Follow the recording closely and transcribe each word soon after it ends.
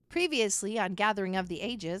Previously on Gathering of the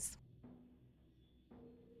Ages.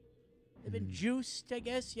 They've been juiced, I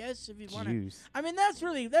guess. Yes, if you want to. Juice. I mean, that's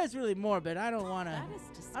really morbid. I don't want to. That is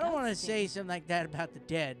disgusting. I don't want to say something like that about the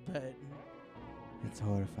dead, but It's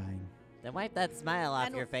horrifying. Then wipe that smile off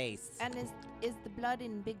And- your face. And is the blood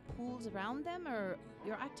in big pools around them, or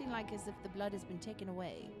you're acting like as if the blood has been taken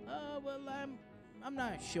away? well, I'm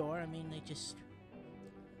not sure. I mean,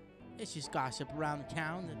 it's just gossip around the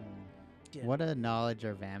town that yeah, What a knowledge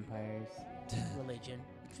are vampires. religion,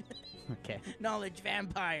 Okay. knowledge,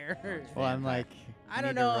 vampire. Well, I'm like. I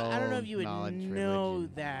don't need to know. I don't know roll if you would knowledge know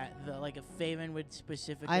religion. that. Like if Faven would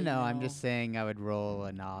specifically. I know. I'm just saying I would roll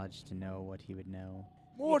a knowledge to know what he would know.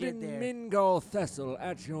 Morton there. Mingal Thessel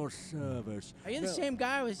at your service. Are you the No. same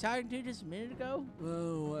guy I was talking to just a minute ago?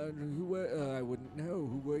 Oh, who were, I wouldn't know.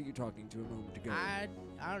 Who were you talking to a moment ago? I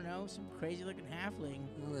don't know, some crazy looking halfling.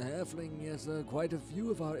 Well, a halfling, yes, quite a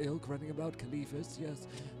few of our ilk running about Caliphus, yes.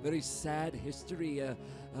 Very sad history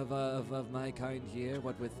of my kind here,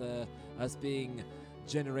 what with us being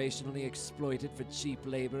generationally exploited for cheap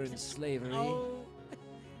labor and slavery. Oh,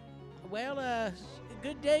 well,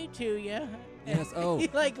 good day to you. Yes, oh. He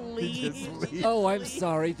like leaves. leaves. Oh, I'm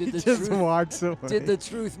sorry. Did the Just truth walks away. did the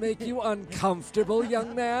truth make you uncomfortable,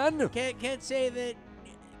 young man? Can't say that.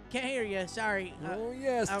 Can't hear you. Sorry. Oh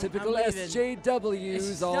yes, I'm typical leaving.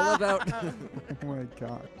 SJWs, all Stop. about. Oh my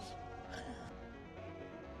gosh.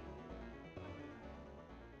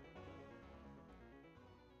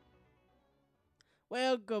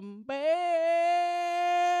 Welcome back,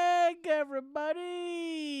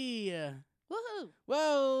 everybody. Woohoo!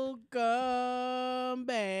 Welcome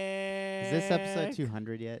back. Is this episode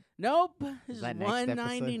 200 yet? Nope. This is that next episode?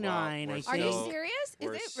 199. Well, I we're Are you think. Still- serious? Is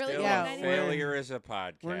We're it really still Yeah, a 199? failure as a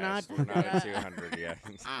podcast. we're not- at 200 yet.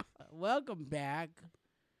 Welcome back.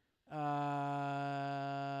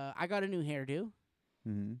 I got a new hairdo.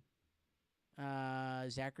 Mm-hmm.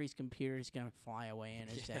 Zachary's computer is gonna fly away in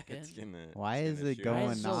a Yeah, second. it's gonna- Why it's is gonna it shoot Why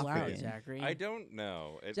going is it so off loud, again? Zachary? I don't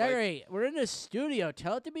know. It's Zachary, we're in the studio.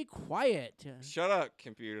 Tell it to be quiet. shut up,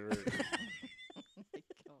 computer.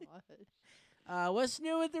 What's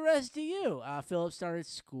new with the rest of you? Philip started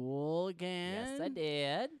school again. Yes, I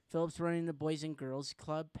did. Philip's running the Boys and Girls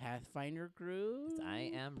Club Pathfinder group.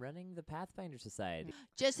 I am running the Pathfinder Society.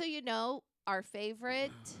 Just so you know, our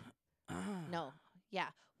favorite.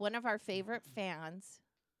 One of our favorite fans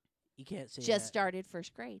You can't say just that. started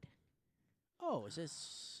first grade. Oh, is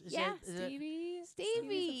this? Is Yeah, that, is that- Stevie Stevie's the first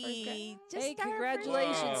Stevie. grade. Just Hey, started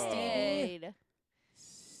congratulations, first Stevie. grade.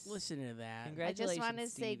 Listen to that. I Congratulations, just want to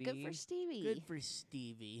say good for Stevie. Stevie. Good for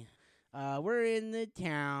Stevie. We're in the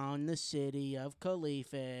town, the city of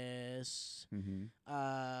Caliphus.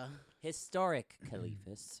 Mm-hmm. Historic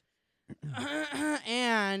Caliphus.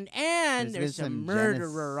 and There's there's been a some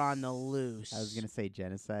murderer on the loose. I was going to say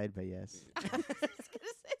genocide, but yes. I was gonna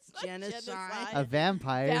say it's not Genocide. A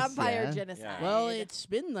vampire. Vampire yeah. genocide. Yeah. Well, it's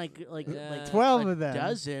been like 12 a of them.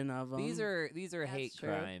 dozen of them. These are That's hate true.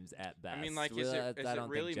 crimes at best. I mean, like, is Well, it I don't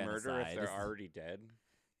think really murder if genocide they're is- already dead?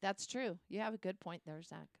 That's true. You have a good point there,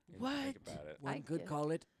 Zach. If you What? Think about it. I One could get it. call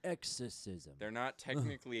it exorcism. They're not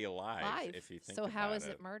technically alive Live. if you think So about how is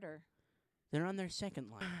it. it murder? They're on their second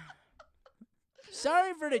line.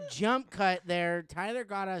 Sorry for the jump cut there. Tyler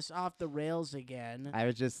got us off the rails again. I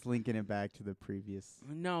was just linking it back to the previous.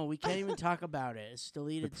 No, we can't even talk about it. It's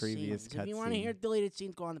deleted previous scenes. If you want to cutscene. hear deleted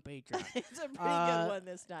scenes, go on the Patreon. It's a pretty Uh, good one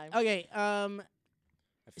this time. Okay.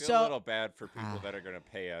 I feel So- a little bad for people Ah. that are going to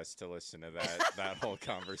pay us to listen to that whole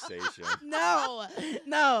conversation. No.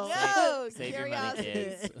 No, Save your money, curiosity.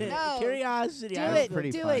 kids. No. Curiosity. Do I That's it. was-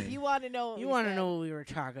 pretty Do funny. it. You want to know? What You want to know what we were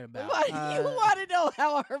talking about? you want to know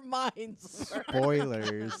how our minds work.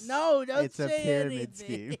 Spoilers. No, don't It's a say pyramid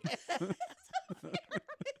anything. scheme.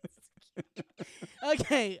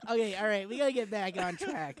 Okay, all right. We gotta get back on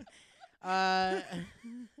track.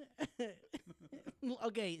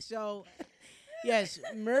 Okay, so yes,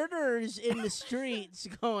 murders in the streets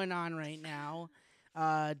going on right now.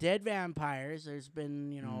 Dead vampires. There's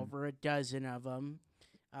been over a dozen of them.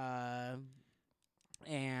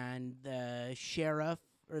 And the sheriff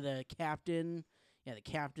or the captain, the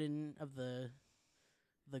captain of the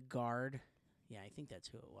guard. Yeah, I think that's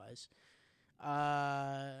who it was.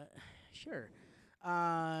 Sure.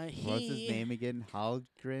 What's his name again?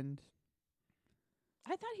 Halgrind?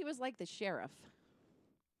 I thought he was like the sheriff.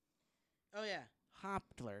 Oh yeah,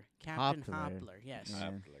 Hopler, Captain Hopler. Hopler. Yes, Yeah.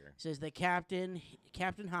 Hopler. says the Captain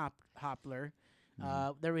Hopler.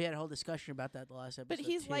 There we had a whole discussion about that the last episode. But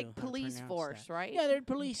he's too, like how to police pronounce force, that. right? Yeah, they're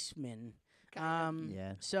policemen. Kind of.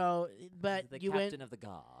 Yeah. So, but the you captain went of the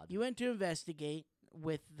god. you went to investigate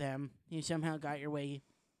with them. You somehow got your way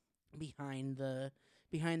behind the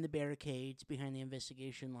behind the barricades, behind the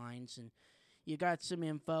investigation lines, and you got some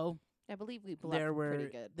info. I believe we bluffed There pretty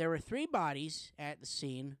were good. 3 bodies at the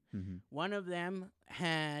scene. Mm-hmm. One of them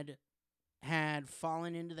had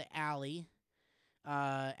fallen into the alley,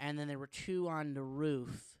 and then there were 2 on the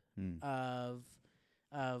roof Mm.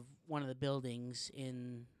 of one of the buildings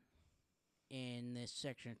in this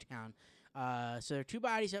section of town. So there are 2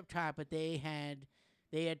 bodies up top, but they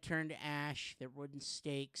had turned to ash. There were wooden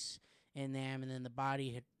stakes in them, and then the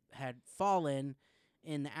body had fallen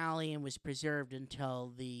in the alley and was preserved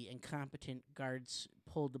until the incompetent guards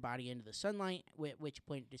pulled the body into the sunlight, at which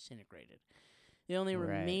point it disintegrated. The only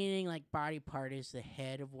Right. remaining body part is the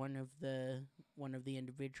head of one of the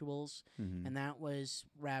individuals, Mm-hmm. and that was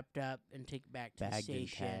wrapped up and taken back to the Bagged and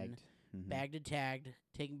station, tagged. Mhm. bagged and tagged,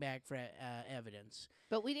 taken back for evidence.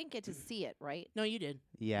 But we didn't get to see it, right? No, you did.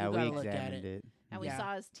 Yeah, You we gotta look at examined it. it. And we Yeah.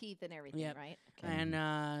 saw his teeth and everything, Yep. right?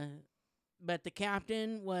 And but the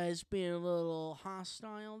captain was being a little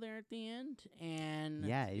hostile there at the end, and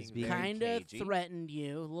Yeah, he's Being being very kind of cagey. threatened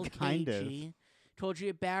you, a little Kind of. cagey. Told you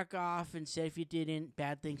to back off and said if you didn't,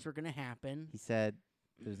 bad things were gonna happen. He said,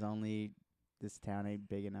 "There's only this town ain't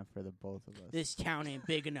big enough for the both of us." This town ain't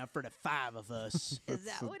big enough for the 5 of us. Is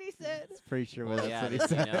that what he said? Pretty sure Well, that's yeah, what he you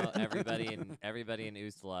said. know, everybody in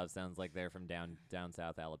Ustalov sounds like they're from down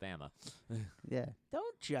south Alabama. Yeah.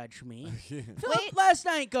 Don't judge me. Wait. Philip last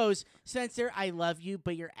night goes, Spencer, I love you,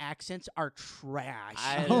 but your accents are trash.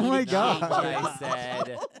 I Oh my did not God. what I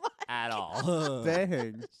said at all.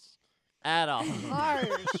 Dang. At all. Harsh.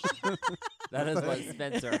 That is what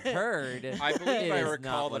Spencer heard. I believe It I is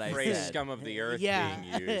recall not what the I phrase said. "scum of the earth" Yeah.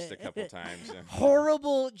 being used a couple times. Yeah.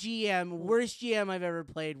 Horrible GM, worst GM I've ever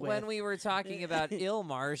played with. When we were talking about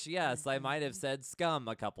Ilmarsh, yes, I might have said scum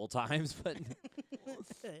a couple times, but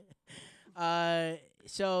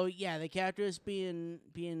So yeah, the captain was being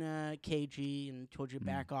cagey and told you to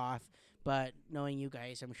back off. But knowing you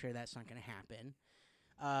guys, I'm sure that's not going to happen.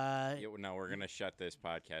 Yeah, well, no, we're gonna shut this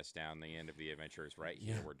podcast down. The end of the adventure is right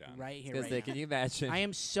here. We're done. Right here, because right can now. you imagine? I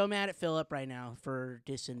am so mad at Philip right now for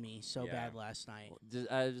dissing me so Yeah. bad last night.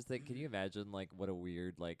 I was just think, can you imagine like what a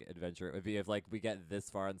weird like adventure it would be if like we get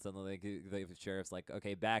this far and suddenly like, the sheriff's like,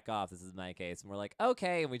 okay, back off. This is my case, and we're like,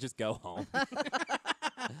 okay, and we just go home.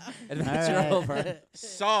 Adventure Alright. over.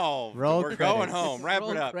 Solved. Roll We're going credits. home. Wrap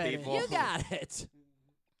Roll it up, credits. people. You got it.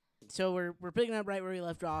 So we're picking up right where we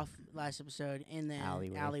left off last episode in the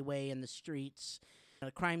Alleyway. in the streets.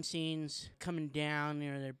 The crime scenes coming down,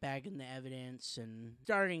 they're bagging the evidence and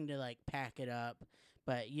starting to like pack it up.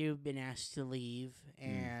 But you've been asked to leave,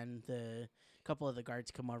 and the couple of the guards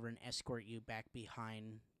come over and escort you back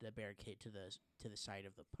behind the barricade to the side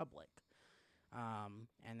of the public.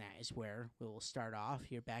 And that is where we will start off.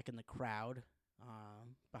 You're back in the crowd,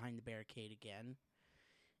 behind the barricade again.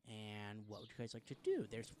 And what would you guys like to do?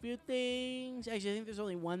 There's a few things. Actually, I think there's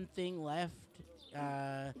only one thing left.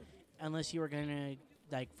 Unless you were gonna,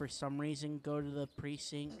 like, for some reason go to the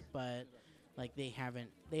precinct, but like they haven't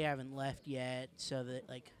left yet, so that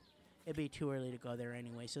like it'd be too early to go there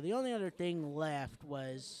anyway. So the only other thing left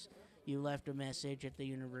was you left a message at the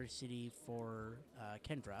university for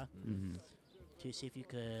Kendra Mm-hmm. to see if you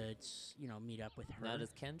could, meet up with her. Now, is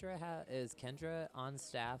Kendra on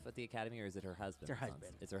staff at the academy, or is it her husband? It's her that's on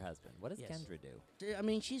husband. It's her husband. What does Yes. Kendra do? I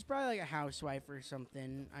mean, she's probably like a housewife or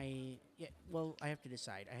something. I have to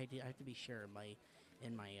decide. I have to be sure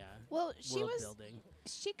in my Well, she world was. building.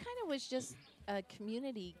 She kind of was just a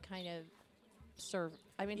community kind of serve.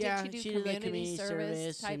 I mean, Yeah, did she do she did, like, community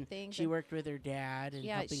service type and thing? She worked with her dad. And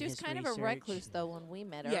Yeah, helping she was his kind of a research. recluse though when we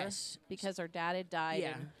met her. Yes. because her dad had died.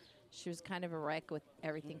 Yeah. And she was kind of a wreck with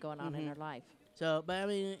everything going on in Mhm. her life. So, but I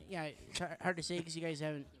mean, yeah, it's hard to say because you guys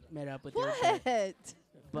haven't met up with her. What?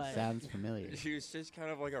 But Sounds familiar. She was just kind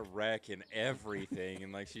of like a wreck in everything,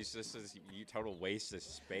 and like she's just this total waste of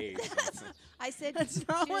space. I said That's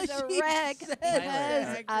not she was what a she wreck said,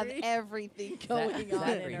 because of Zachary. everything going on in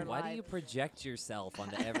Zachary, her why life. do you project yourself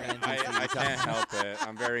onto every NPC? I you can't talk help it.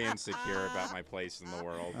 I'm very insecure about my place in the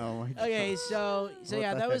world. Oh my god. okay, so What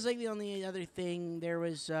yeah, the that was heck? like the only other thing. There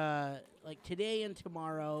was like today and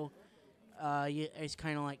tomorrow, it's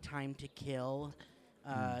kind of like time to kill.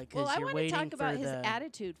 Because Well, I you're want to waiting talk about for his the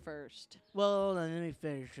attitude first. Well, hold on, let me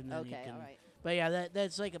finish and then you Okay, can. all right. But yeah,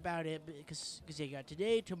 that's like about it because you got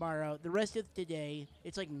today, tomorrow, the rest of today.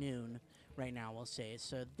 It's like noon right now. We'll say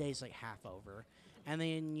so. The day's like half over, and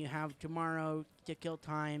then you have tomorrow to kill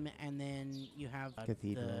time, and then you have the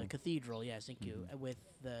Cathedral. cathedral. Yes, thank you. With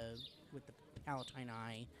the Palatine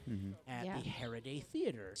Eye Mm-hmm. at Yeah. the Hereday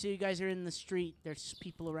Theater. So you guys are in the street. There's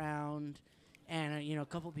people around. And a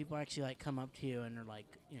couple people actually like come up to you and are like,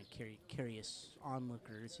 curious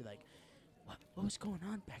onlookers who like, what was going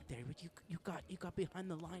on back there? What you got behind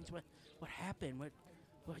the lines? What happened?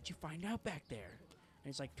 What'd you find out back there? And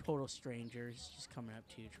it's like total strangers just coming up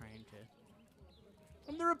to you, trying to.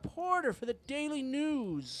 I'm the reporter for the Daily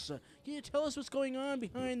News. Can you tell us what's going on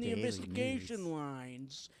behind the Daily investigation News.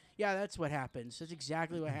 lines? Yeah, that's what happens. That's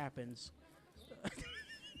exactly what happens.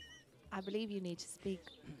 I believe you need to speak.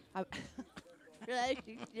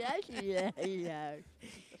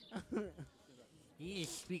 You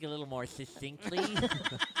speak a little more succinctly.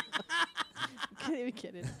 Can't even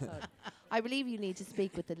get it out. I believe you need to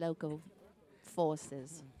speak with the local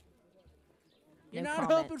forces. You're No not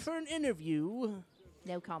comment. hoping for an interview.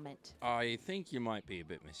 No comment. I think you might be a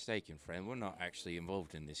bit mistaken, friend. We're not actually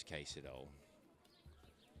involved in this case at all.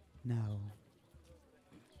 No.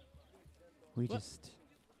 We What? just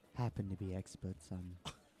happen to be experts on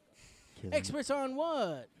killing. Experts on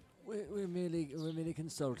what? We're merely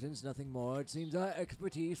consultants, nothing more. It seems our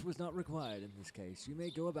expertise was not required in this case. You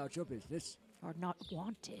may go about your business. Are not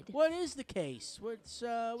wanted. What is the case? What's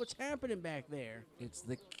happening back there? It's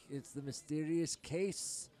the mysterious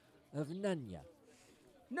case of Nunya.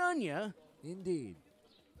 Nunya? Indeed.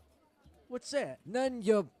 What's that? None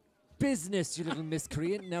your business, you little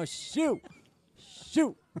miscreant. Now shoot!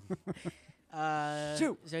 Shoot!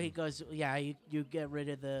 Shoot. So he goes, yeah, you get rid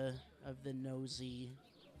of the nosy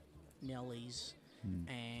Nellies Hmm.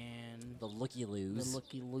 and The looky the loos.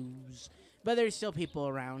 looky-loos. But there's still people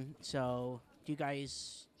around, so do you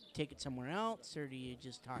guys take it somewhere else, or do you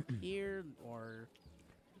just talk here, or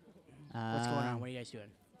what's going on? What are you guys doing?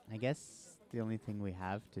 I guess the only thing we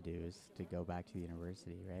have to do is to go back to the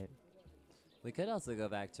university, right? We could also go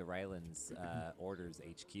back to Ryland's orders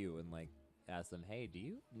HQ and like ask them, hey, do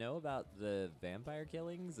you know about the vampire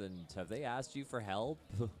killings and have they asked you for help?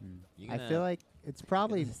 You I gonna feel like it's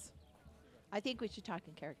probably I think we should talk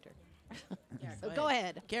in character. Yeah, So go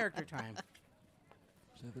ahead. Character time.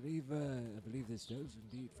 So I believe this does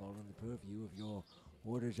indeed fall on the purview of your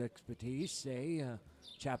order's expertise,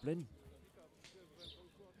 chaplain.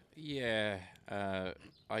 Yeah,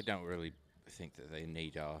 I don't really think that they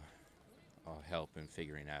need our help in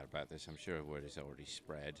figuring out about this. I'm sure word is already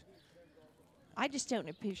spread. I just don't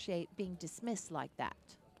appreciate being dismissed like that.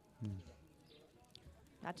 Hmm.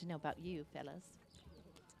 Not to know about you, fellas.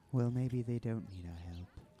 well, maybe they don't need our help.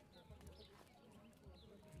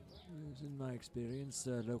 As in my experience,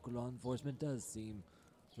 local law enforcement does seem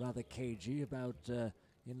rather cagey about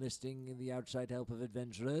enlisting in the outside help of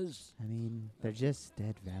adventurers. I mean, they're just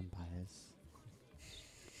dead vampires.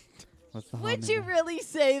 What's the harm Would in you that? really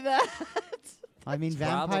say that? I mean,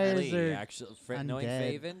 vampires Probably, are. actually, knowing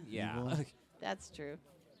undead, Faven, yeah. evil. That's true.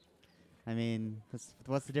 I mean,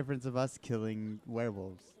 what's the difference of us killing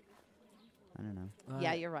werewolves? I don't know.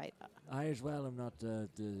 Yeah, you're right. I as well am not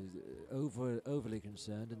overly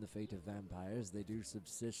concerned in the fate of vampires. They do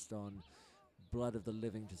subsist on blood of the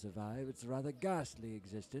living to survive. It's a rather ghastly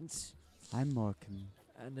existence, I'm more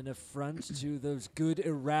and an affront to those good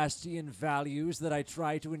Erastian values that I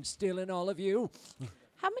try to instill in all of you.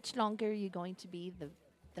 How much longer are you going to be the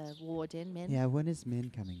warden, Min? Yeah, when is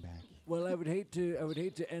Min coming back? Well, I would hate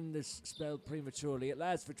to end this spell prematurely. It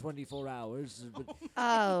lasts for 24 hours, but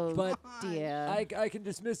Oh, But dear. I can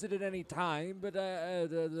dismiss it at any time, but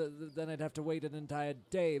then I'd have to wait an entire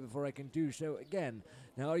day before I can do so again.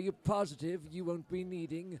 Now, are you positive you won't be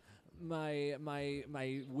needing my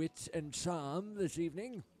wit and charm this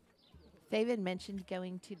evening? Faven mentioned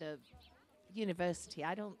going to the university.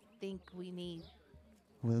 I don't think we need.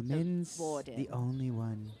 Well, Min's warden. the only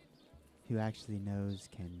one who actually knows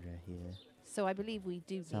Kendra here. So I believe we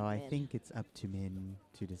do So need I Min. think it's up to Min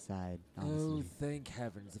to decide, Oh, honestly. thank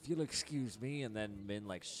heavens! If you'll excuse me, And then Min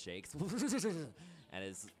like shakes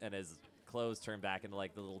and his clothes turn back into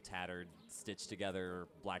like the little tattered, stitched together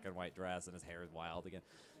black and white dress, and his hair is wild again.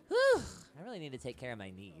 Whew, I really need to take care of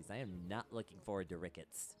my knees. I am not looking forward to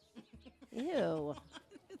rickets. Ew.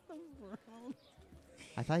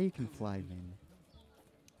 I thought you can fly, Min.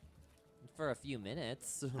 For a few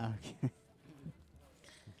minutes. Okay.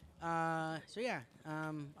 So yeah.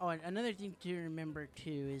 Oh, and another thing to remember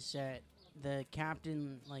too is that the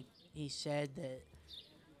captain, like, he said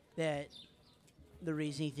that the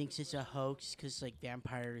reason he thinks it's a hoax because like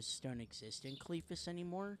vampires don't exist in Cleophas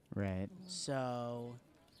anymore. Right. So,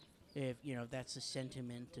 if that's the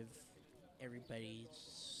sentiment of everybody,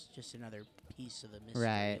 it's just another piece of the mystery.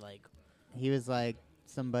 Right. Like, He was like,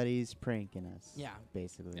 somebody's pranking us. Yeah.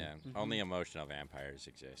 Basically. Yeah, Mhm. only emotional vampires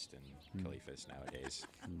exist in Mm. Caliphus nowadays.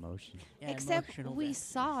 Emotion. yeah, Except emotional we va-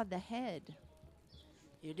 saw the head.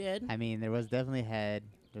 You did. I mean, there was definitely head.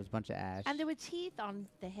 There was a bunch of ash. And there were teeth on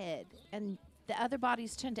the head. And the other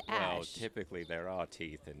bodies turn to Well, ash. typically there are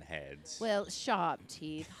teeth and heads. Well, sharp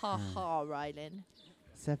teeth. Ha ha, Rylan.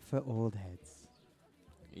 Except for old heads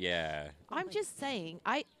yeah. I'm just saying.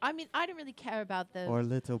 I mean, I don't really care about the or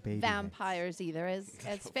little baby heads. vampires either, as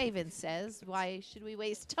Faven says. Why should we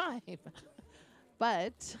waste time?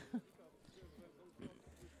 But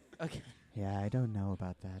Okay. Yeah, I don't know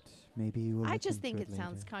about that. Maybe we'll I look just into think it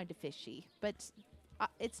sounds later. kind of fishy. But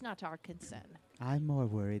it's not our concern. I'm more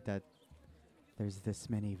worried that there's this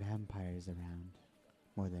many vampires around,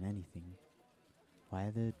 more than anything. Why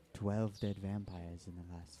are there 12 dead vampires in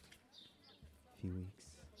the last few weeks?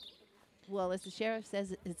 Well, as the sheriff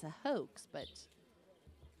says, it's a hoax, but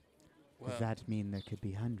Does that mean there could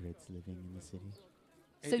be hundreds living in the city?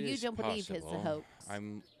 so It you is don't believe it's a possible. hoax?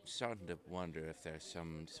 I'm starting to wonder if there's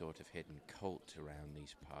some sort of hidden cult around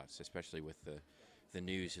these parts, especially with the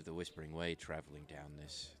news of the Whispering Way traveling down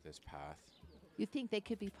this path. You think they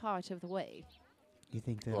could be part of the way? You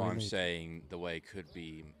think they're Well, I'm related? saying the Way could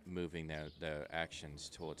be moving their actions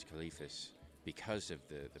towards Caliphus because of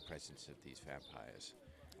the presence of these vampires.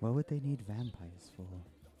 What would they need vampires for?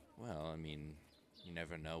 Well, I mean, you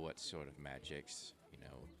never know what sort of magics,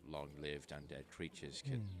 long-lived undead creatures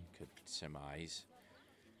could surmise.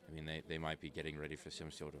 I mean, they might be getting ready for some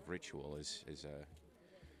sort of ritual, as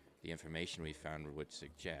the information we found would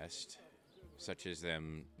suggest, such as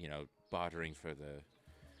them, bartering for the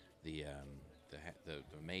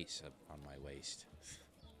mace on my waist.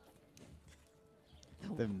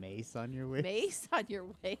 The mace on your waist? Mace on your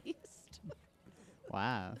waist?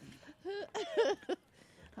 Wow.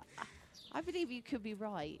 I believe you could be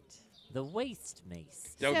right. The waist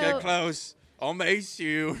mace. Don't So- get close. I'll mace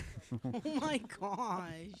you. Oh my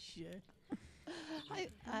gosh.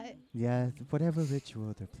 Yeah, whatever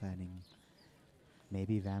ritual they're planning.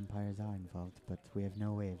 Maybe vampires are involved, but we have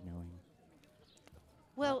no way of knowing.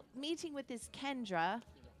 Well, meeting with this Kendra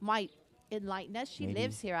might enlighten us. She Maybe.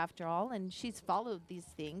 lives here after all, and she's followed these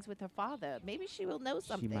things with her father. Maybe she will know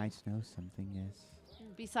something She might know something, yes.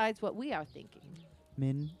 besides what we are thinking.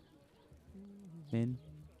 Min?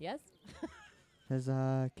 Yes? Does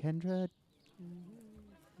Kendra...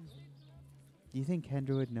 Do you think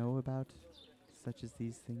Kendra would know about such as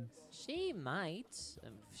these things? She might.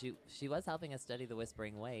 She was helping us study the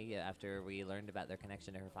Whispering Way after we learned about their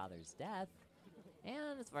connection to her father's death.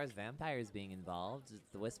 And as far as vampires being involved,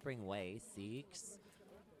 the Whispering Way seeks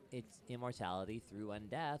its immortality through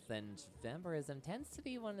undeath, and vampirism tends to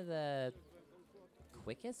be one of the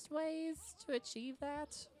quickest ways to achieve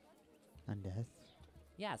that. Undeath?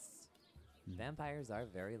 Yes, vampires are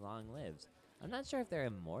very long-lived. I'm not sure if they're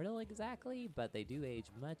immortal exactly, but they do age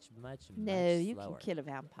much, much, No, much you slower. can kill a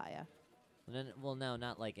vampire. Well, no,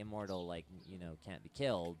 not like immortal, like, can't be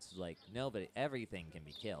killed. Like, everything can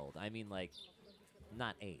be killed. I mean, like,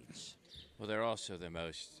 not age. Well, they're also the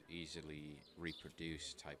most easily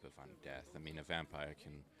reproduced type of undeath. I mean, a vampire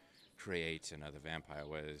can create another vampire,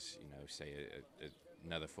 whereas, say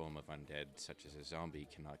another form of undead, such as a zombie,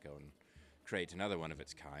 cannot go and create another one of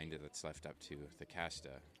its kind that's left up to the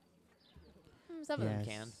caster. Some of them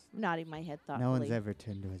can. Nodding my head thoughtfully. No one's ever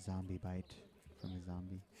turned to a zombie bite from a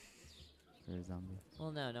zombie. For a zombie.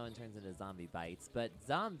 Well, no one turns into zombie bites, but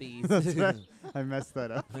zombies. That's right. I messed that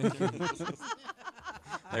up.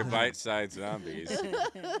 They're bite-sized zombies.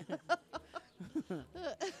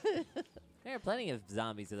 There are plenty of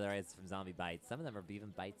zombies that arise from zombie bites. Some of them are even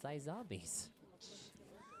bite-sized zombies.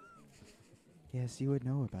 Yes, you would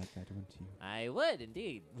know about that, wouldn't you? I would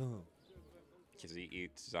indeed. Because he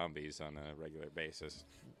eats zombies on a regular basis.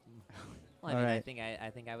 Well, I mean, Alright. I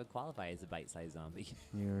think I would qualify as a bite-sized zombie.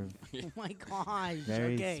 You're Oh my gosh.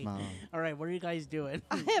 very okay. small. All right, what are you guys doing?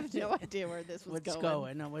 I have no idea where this was What's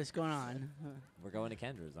going. going? What's going on? We're going to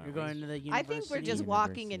Kendra's, aren't You're we? going to the university. I think we're just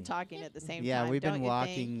walking and talking at the same Yeah, time. we've been don't you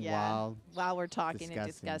walking think? Yeah, while we're talking and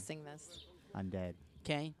discussing. discussing this undead.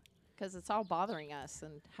 Okay. because it's all bothering us.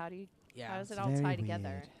 And how Yeah. does it It's all very tie together?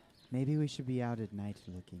 weird. Maybe we should be out at night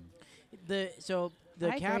looking. The I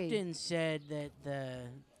agree. captain said that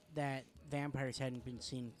that vampires hadn't been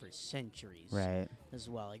seen for centuries. Right. As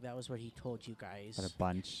well, like that was what he told you guys. But a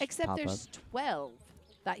bunch Except pop there's up. 12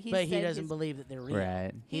 that he but he said doesn't his- believe that they're real.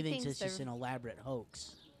 Right. He, He thinks thinks it's just they're- an elaborate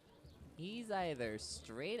hoax. He's either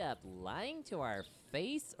straight up lying to our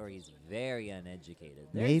face or he's very uneducated.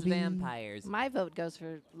 There's Maybe- vampires. My vote goes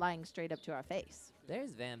for lying straight up to our face.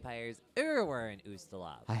 There's vampires everywhere in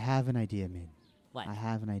Ustalav. I have an idea, Min. What? I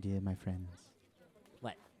have an idea, my friends.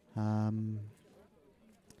 What?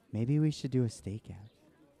 Maybe we should do a stakeout.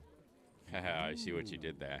 I see what you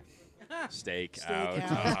did there. Steak Steak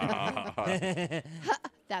out.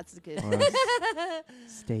 That's good. Or else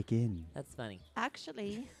stake in. That's funny.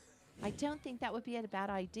 Actually, I don't think that would be a bad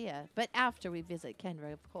idea. But after we visit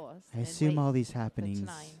Kendra, of course. I and assume wait all these for happenings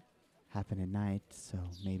tonight. happen at night, so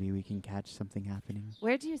maybe we can catch something happening.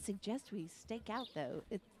 Where do you suggest we stake out, though?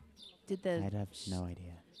 I'd have no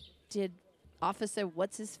idea. Did Officer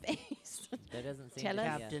What's His Face? There doesn't seem Tell to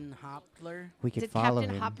us. be a Captain Hopler. We could Did follow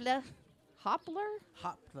Captain him. Hoppler?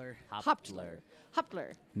 Hopler. Hoppler.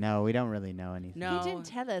 Hoppler. No, we don't really know anything. No. He didn't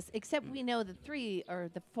tell us, except we know the 3 or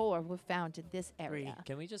the 4 were found in this area.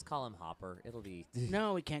 Can we just call him Hopper? It'll be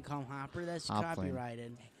No, we can't call him Hopper. That's Hoplin.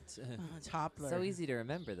 copyrighted. Oh, it's Hopler. so easy to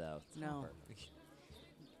remember, though. It's No.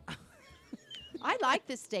 Hopper. I like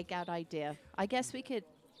this stakeout idea. I guess we could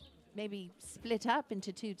maybe split up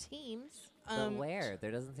into 2 teams. But where?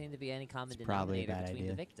 There doesn't seem to be any common It's probably a denominator bad between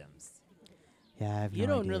the idea. victims. Yeah, I have you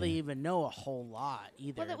no don't idea. really even know a whole lot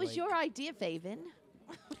either. Well, it was like, your idea, Faven.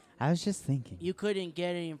 I was just thinking. You couldn't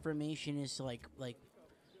get any information as to like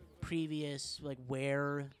previous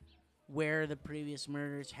where the previous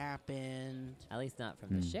murders happened. At least not from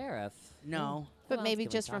the Hmm. sheriff. No. But Who else maybe can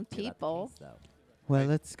we just talk from to about the people. case, though? Well,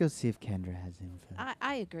 let's go see if Kendra has info.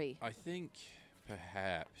 I agree. I think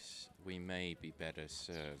perhaps we may be better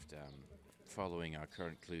served following our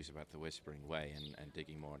current clues about the Whispering Way and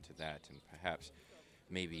digging more into that, and perhaps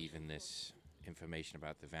maybe even this information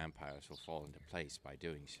about the vampires will fall into place by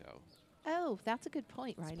doing so. Oh, that's a good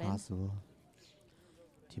point, It's Rylan. possible.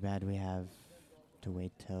 Too bad we have to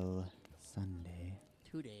wait till Sunday.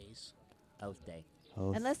 2 days. Oath day.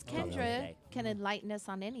 Oath Unless day. Kendra day. can enlighten us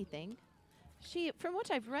on anything. From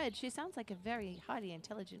what I've read, she sounds like a very highly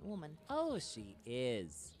intelligent woman. Oh, she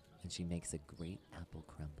is. And she makes a great apple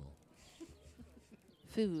crumble.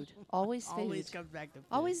 Food. Always food. Always comes back to food.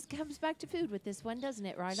 Always comes back to food with this one, doesn't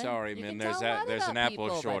it, Rylan? Sorry, You man. can There's tell a lot there's an about apple people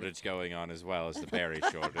by the- shortage going on as well as the berry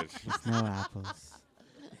shortage. There's no apples.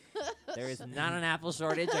 There is not an apple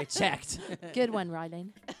shortage. I checked. Good one, Rylan.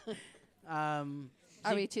 So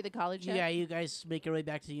Are we to the college yet? yeah, you guys make your way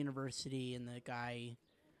back to the university, and the guy,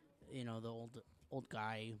 the old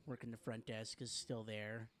guy working the front desk is still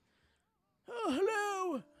there.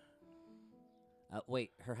 Oh, hello,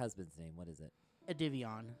 Wait, her husband's name. What is it?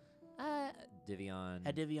 Adivion. Divion.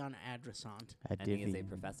 Adivion Adrasant. And he is a Adivian.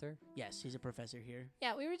 professor? Yes, he's a professor here.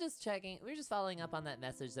 Yeah, we were just checking. We were just following up on that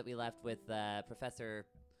message that we left with Professor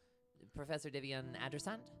Divion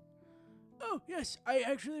Adrasant. Oh, yes, I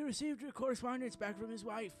actually received a correspondence back from his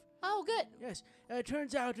wife. Oh, good. Yes, it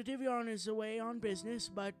turns out Adivion is away on business,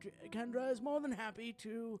 but Kendra is more than happy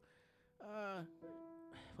to,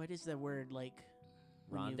 what is the word, like,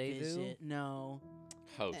 when you Rendezvous? visit? No,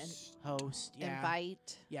 Host. host, yeah.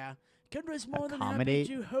 Invite. Yeah. Kendra's more than Accommodate?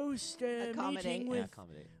 happy to host a Accommodate. meeting Yeah, with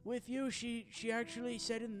accommodate. with you. She actually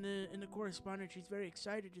said in the correspondence she's very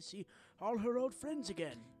excited to see all her old friends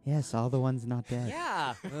again. Yes, all the ones not dead.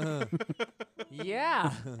 Yeah.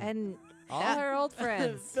 Yeah. And All that- her old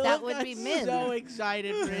friends. That would be Min. So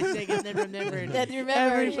excited for a second, then remembered. Then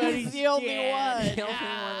remember, everybody's he's the only dead. The only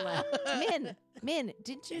one left. Min,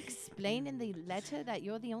 didn't you explain in the letter that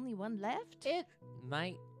you're the only one left? It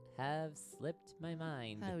might have slipped my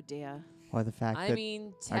mind. Oh dear. Or the fact I that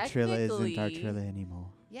mean, Artrilla technically. isn't Artrilla anymore.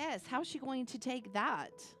 Yes, how's she going to take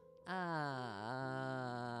that?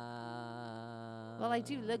 Well, I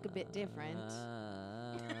do look a bit different.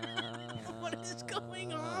 What is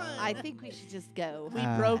going on? I think we should just go We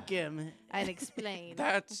Ah. broke him. and explain.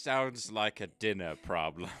 That sounds like a dinner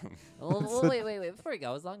problem. Well, wait. Before we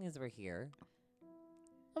go, as long as we're here,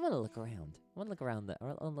 I want to look around. I want to look around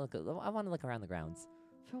I want to look around the grounds.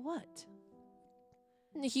 For what?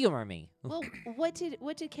 Humor me. Well, what did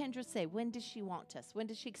Kendra say? When does she want us? When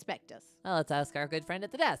does she expect us? Well, let's ask our good friend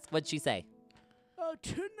at the desk. What'd she say?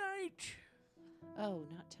 Tonight. Oh,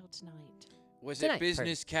 not till tonight. Was Tonight, it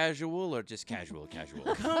business casual or just casual casual?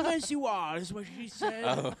 Come as you are, is what she said.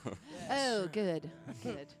 Oh. Oh, good.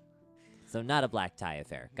 Good. So not a black tie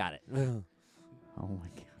affair. Got it. Oh my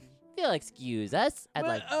god. If you'll excuse us, I'd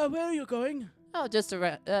Well, like. where are you going? Oh, just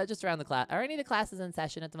around the class. Are any of the classes in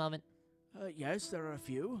session at the moment? Yes, there are a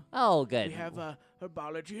few. Oh, good. We have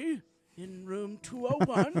herbology in room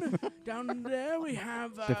 201. Down there we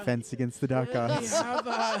have Defense against the dark we arts. have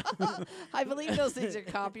I believe those things are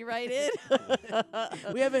copyrighted.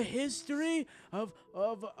 we have a history of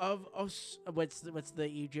what's the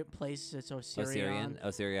Egypt place? It's Osirian.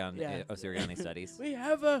 Osirian Yeah. Osiriani studies. We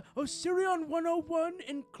have Osirian 101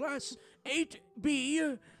 in class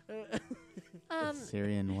 8B.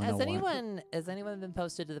 Syrian Has 101. anyone been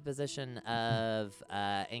posted to the position of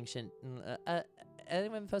ancient?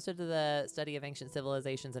 Anyone posted to the study of ancient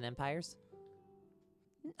civilizations and empires?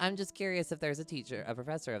 I'm just curious if there's a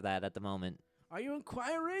professor of that at the moment. Are you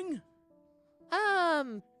inquiring?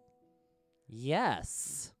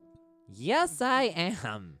 Yes. Yes, I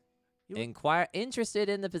am. You- Interested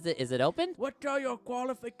in the position. Is it open? What are your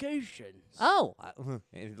qualifications? Oh,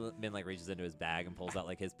 and Min like reaches into his bag and pulls out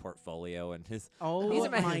like his portfolio and his. Oh These are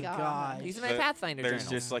my- my God. God! These are my There- Pathfinder There's journals.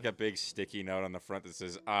 just like a big sticky note on the front that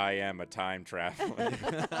says, "I am a time traveler."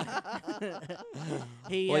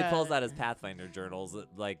 He Well, he pulls out his Pathfinder journals,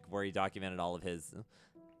 like where he documented all of his.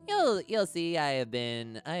 You'll see. I have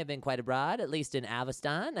been quite abroad, at least in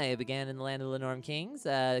Avestan. I began in the land of the Lenorm Kings.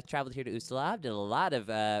 Traveled here to Ustalav. Did a lot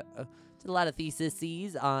of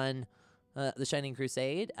theses on the Shining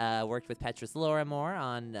Crusade. Worked with Petrus Lorimore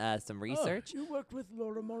on some research. Oh, you worked with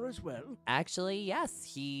Lorimore as well. Actually, yes,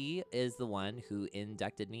 he is the one who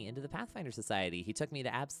inducted me into the Pathfinder Society. He took me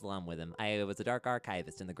to Absalom with him. I was a dark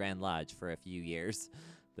archivist in the Grand Lodge for a few years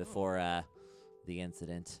before the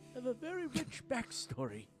incident. I have a very rich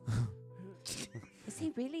backstory. Is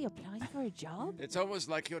he really applying for a job? It's almost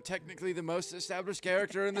like you're technically the most established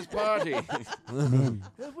character in this party. Min,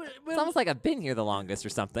 It's almost like I've been here the longest or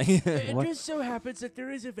something. It What- just so happens that there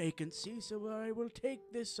is a vacancy, so I will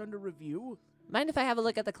take this under review. Mind if I have a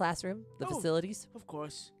look at the classroom, the Oh. facilities? Of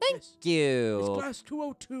course. Thank Yes. It's you. class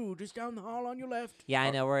 202, just down the hall on your left. Yeah, I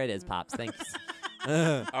know where it is, Pops. Thanks.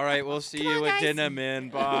 All right, we'll see you at dinner, Min.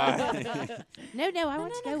 Bye. No, I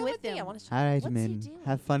want to go with them. all right, What's he Min. doing?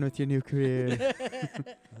 Have fun with your new career.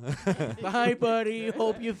 Bye, buddy.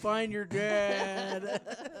 Hope you find your dad.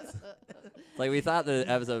 Like, we thought the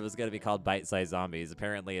episode was going to be called Bite Size Zombies.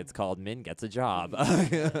 Apparently, it's called Min Gets a Job.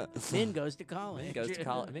 Min goes to college. Min goes to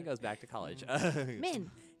college. Min goes back to college.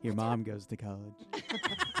 Min, Your mom goes to college.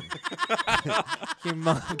 Your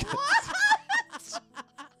mom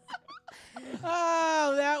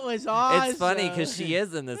Oh, that was awesome. It's funny because she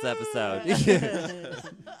is in this episode.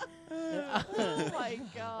 oh my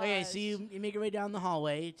god. Okay, so you make your way down the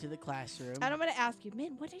hallway to the classroom. And I'm gonna ask you,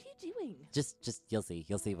 Min, what are you doing? just you'll see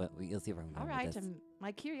where I'm All going right, with this.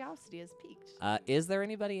 my curiosity is piqued. Is there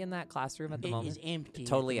anybody in that classroom at the It moment? is empty. at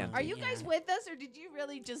Totally the empty. Are you moment, guys yeah. with us, or did you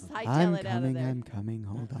really just hightail I'm it out of coming, there? I'm coming.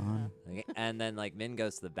 Hold on. Okay, and then like Min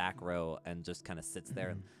goes to the back row and just kind of sits there.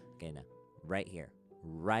 And, okay, now right here.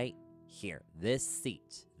 This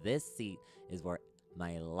seat is where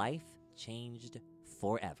my life changed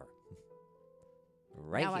forever.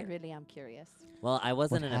 Right now here. I really am curious. Well, I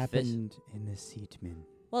wasn't What an official. happened in this seat, Min?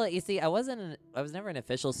 Well, you see, I was never an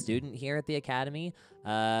official student here at the academy,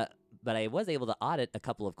 but I was able to audit a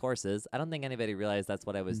couple of courses. I don't think anybody realized that's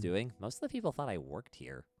what I was doing. Most of the people thought I worked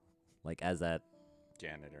here, like as a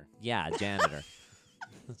Janitor. janitor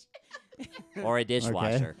or a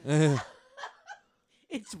dishwasher.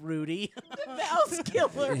 It's Rudy. Mouse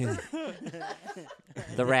killer.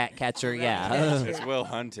 The rat catcher, yeah. It's Will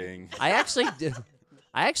Hunting. I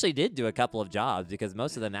actually did do a couple of jobs because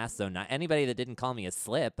most of them asked so not anybody that didn't call me a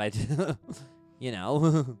slip, I you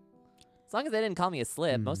know. As long as they didn't call me a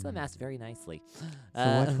slip, most of them asked very nicely.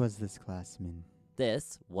 So what was this class, Min?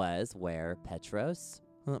 This was where Petros,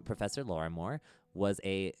 Professor Lorimore, was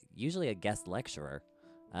usually a guest lecturer.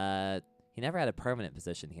 He never had a permanent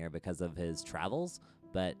position here because of his travels,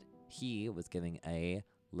 but he was giving a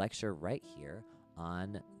lecture right here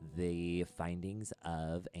on the findings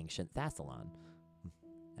of ancient Thassalon.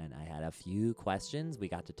 And I had a few questions. We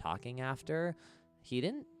got to talking after. He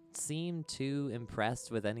didn't seem too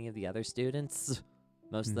impressed with any of the other students.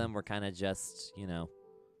 Most of them were kind of just,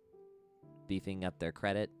 beefing up their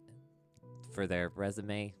credit for their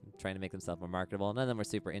resume, trying to make themselves more marketable. None of them were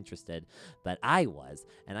super interested, but I was,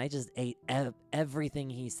 and I just ate everything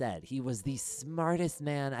he said. He was the smartest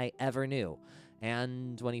man I ever knew.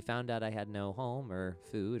 And when he found out I had no home or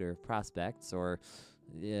food or prospects or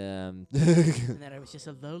And that I was just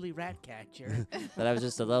a lowly rat catcher. that I was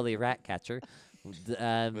just a lowly rat catcher. With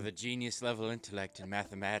a genius level intellect in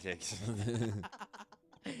mathematics.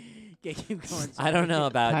 Okay, keep going. I don't know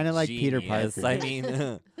about Kinda like Peter genius. Parker. I mean,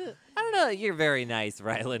 I don't know. You're very nice,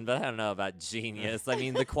 Rylan, but I don't know about genius. I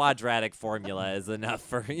mean, the quadratic formula is enough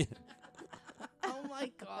for you. Oh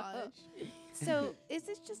my gosh. So, is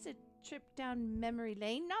this just a trip down memory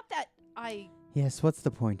lane? Not that I. Yes, what's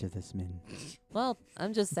the point of this, Min? Well,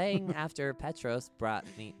 I'm just saying. After Petros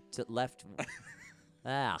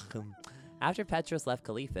after Petros left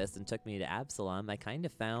Caliphus and took me to Absalom, I kind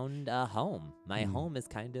of found a home. My home is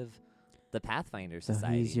kind of the Pathfinder So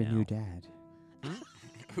Society. he's your now. new dad.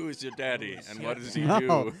 Who's your daddy and what does he No.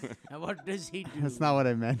 do? And what does he do? That's not what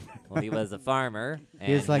I meant. Well, he was a farmer. And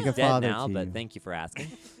He was like he's a dead father now, to but you. thank you for asking.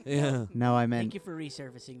 Yeah. No, I Thank meant. you for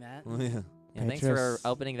resurfacing that. Yeah, thanks for Petros-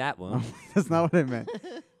 opening that wound. That's not what I meant.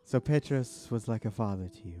 So Petros was like a father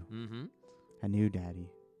to you, Mm-hmm. a new daddy.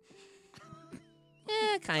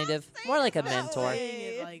 Yeah, kind of. More like a mentor.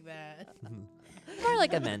 Saying it like that. More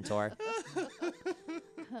like a mentor.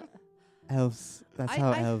 Elves, that's I-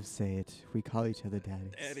 how I- elves say it. We call each other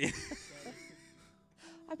daddies.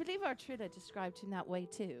 I believe our Trilla described him that way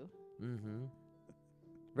too. Mm-hmm.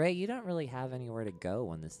 Ray, you don't really have anywhere to go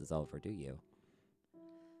when this is over, do you?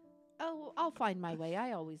 Oh, I'll find my way.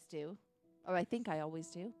 I always do. Or I think I always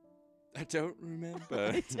do. I don't remember.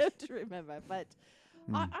 I don't remember, but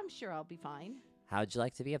Hmm. I'm sure I'll be fine. How'd you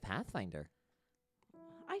like to be a pathfinder?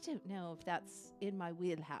 I don't know if that's in my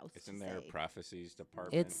wheelhouse. Isn't to there a say. prophecies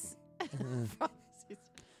department? It's Prophecies.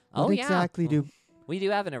 oh What yeah. exactly do? We do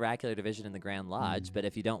have an oracular division in the Grand Lodge, Mm. but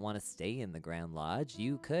if you don't want to stay in the Grand Lodge,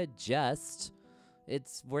 you could just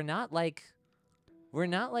we're not like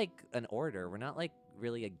an order. We're not like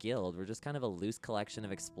really a guild. We're just kind of a loose collection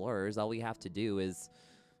of explorers. All we have to do is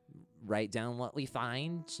write down what we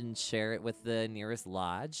find and share it with the nearest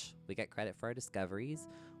lodge. We get credit for our discoveries.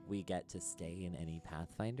 We get to stay in any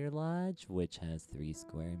Pathfinder lodge, which has 3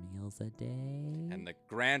 square meals a day. And the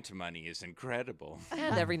grant money is incredible.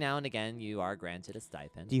 And every now and again, you are granted a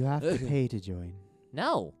stipend. Do you have to pay to join?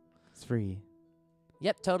 No. It's free.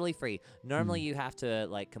 Yep, totally free. Normally, Hmm. you have to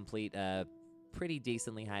like complete a pretty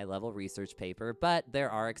decently high-level research paper, but there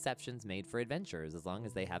are exceptions made for adventurers as long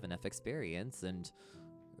as they have enough experience. And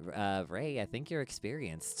Ray, I think you're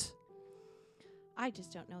experienced. I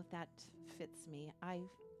just don't know if that fits me.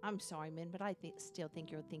 I'm sorry, Min, but I still think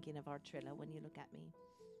you're thinking of our Trilla when you look at me.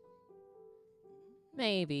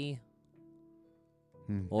 Maybe.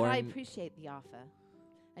 Hmm. Or, But I appreciate the offer.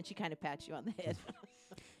 And she kind of pats you on the head.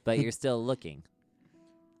 but you're still looking.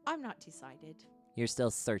 I'm not decided. You're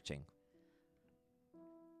still searching.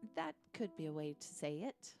 That could be a way to say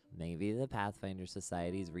it. Maybe the Pathfinder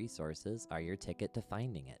Society's resources are your ticket to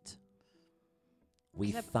finding it.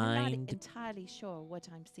 We 'Cause I'm not find. entirely sure what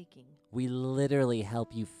I'm seeking. We literally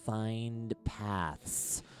help you find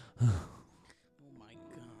paths. Oh my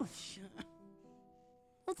gosh.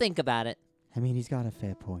 Well, think about it. I mean, he's got a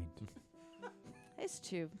fair point. It's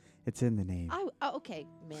true. It's in the name. Okay,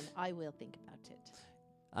 Min, I will think about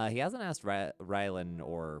it. He hasn't asked Rylan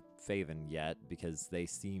or Faven yet because they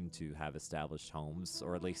seem to have established homes,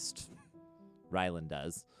 or at least Rylan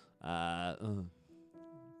does. What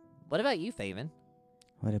about you, Faven?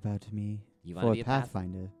 What about me? You want to For be a a path?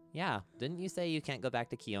 pathfinder? Yeah. Didn't you say you can't go back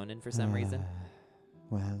to Keonan for some reason?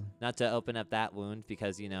 Well, Not to open up that wound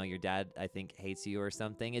because, you know, your dad, I think, hates you or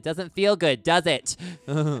something. It doesn't feel good, does it?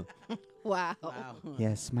 Wow. Wow.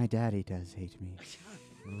 yes, my daddy does hate me.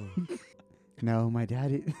 No, my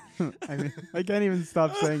daddy. I can't even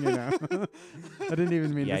stop saying it now. I didn't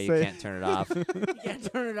even mean Yeah, to you say can't turn it off. You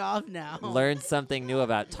can't turn it off now. Learned something new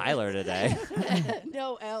about Tyler today.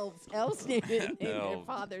 No elves. Elves name their Elves.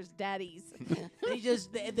 fathers daddies.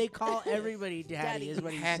 They call everybody daddy, is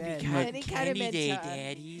what he said. Any kind of mentor.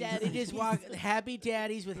 They Daddy. just walk happy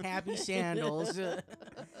daddies with happy sandals.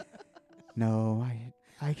 No,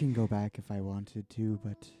 I can go back if I wanted to,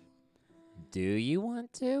 but Do you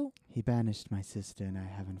want to? he banished my sister and I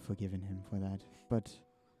haven't forgiven him for that. But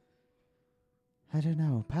I don't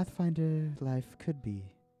know. Pathfinder life could be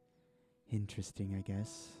interesting, I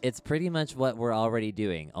guess. It's pretty much what we're already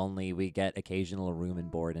doing, only we get occasional room and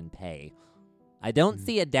board and pay. I don't Hmm.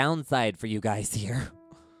 see a downside for you guys here.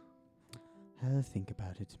 I'll think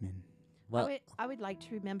about it, Min. Well, I would like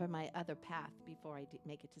to remember my other path before I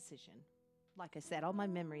make a decision. Like I said, all my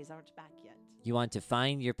memories aren't back yet. you want to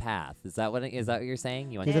find your path. Is that what you're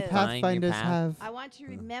saying? You want Do to the find your Pathfinders path? have... I want to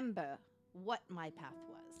remember what my path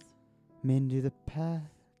was. Min, do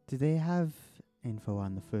they have info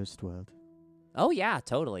on the first world? Oh yeah,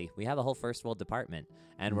 totally. We have a whole first world department,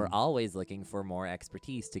 and we're Hmm. always looking for more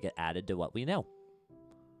expertise to get added to what we know.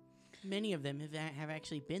 Many of them have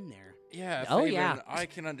actually been there. Yeah, Oh, Fabian, yeah. I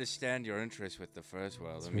can understand your interest with the first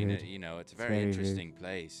world. It's I mean, weird. you know, it's a It's very very weird. interesting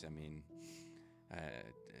place. I mean,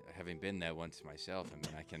 having been there once myself, I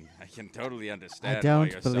mean, I can totally understand why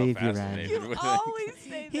don't you're believe so you, fascinated Ryan. with it. always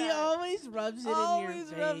say He always rubs it in your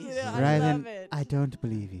face. I Rylan, love it. I don't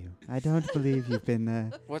believe you. I don't believe you've been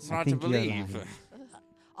there. What's I not to think you're believe? lying.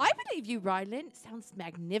 I believe you, Rylan. It sounds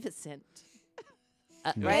magnificent.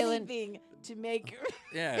 Rylan, Anything to make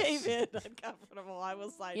Yes. David uncomfortable, I will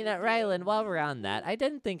sign. you know, with Rylan, while we're on that, I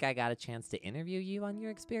didn't think I got a chance to interview you on your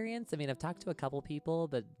experience. I mean, I've talked to a couple people,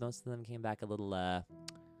 but most of them came back a little,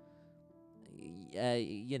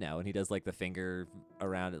 you know, and he does like the finger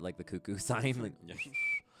around it, like the cuckoo sign. Like,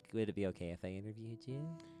 would it be okay if I interviewed you?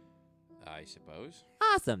 I suppose.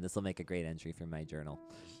 Awesome. This will make a great entry for my journal.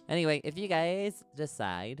 Anyway, if you guys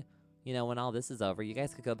decide, you know, when all this is over, you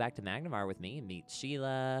guys could go back to Magnamar with me and meet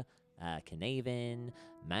Sheila, Knaven,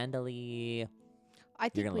 Mandalee. I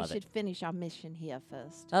think gonna we love it. should finish our mission here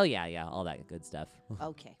first. Oh yeah, all that good stuff.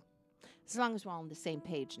 Okay. As long as we're on the same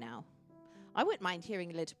page now. I wouldn't mind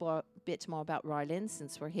hearing a bit more about Ryland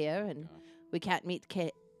since we're here and we can't meet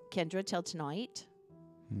Kendra till tonight.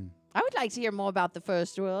 Hmm. I would like to hear more about the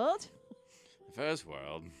First World. First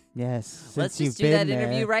world. Yes, since Let's you've just do been that there,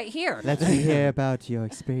 interview right here. Let me hear about your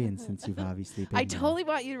experience since you've obviously been I there. totally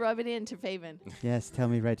want you to rub it into Faven. Yes, tell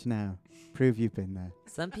me right now. Prove you've been there.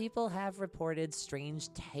 Some people have reported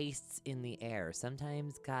strange tastes in the air.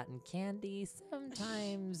 Sometimes cotton candy,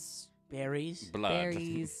 sometimes Berries. Blood.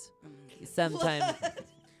 berries, sometimes.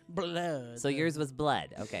 Blood. So yours was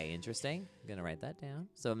blood. Okay, interesting. I'm gonna write that down.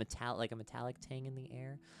 So a metallic tang in the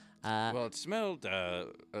air. Well, it smelled a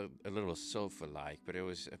little sulfur-like, but it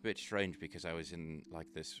was a bit strange because I was in like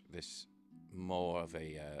this more of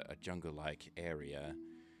a jungle-like area.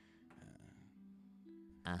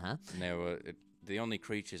 Uh-huh. And there were the only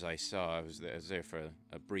creatures I saw. I was there for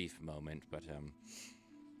a brief moment, but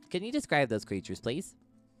Can you describe those creatures, please?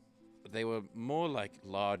 they were more like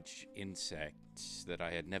large insects that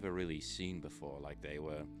I had never really seen before. Like they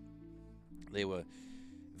were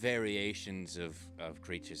variations of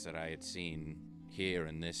creatures that I had seen here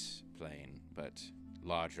in this plane, but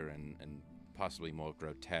larger and possibly more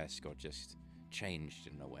grotesque or just changed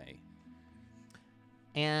in a way.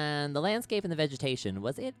 And the landscape and the vegetation,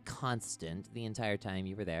 was it constant the entire time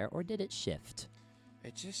you were there, or did it shift?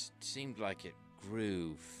 It just seemed like it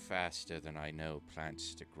grew faster than I know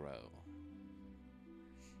plants to grow.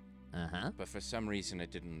 Uh-huh. But for some reason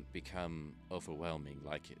it didn't become overwhelming.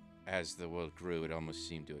 Like as the world grew, it almost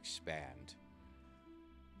seemed to expand.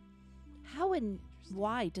 How and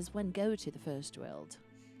why does one go to the First World?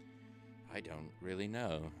 I don't really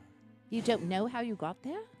know. You don't know how you got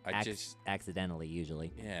there? I just, Accidentally,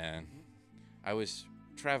 usually. yeah. I was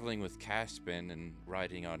traveling with Caspin and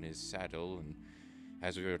riding on his saddle, and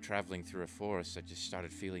as we were traveling through a forest, I just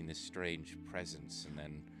started feeling this strange presence, and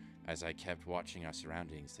then as I kept watching our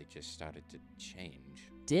surroundings, they just started to change.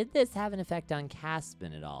 Did this have an effect on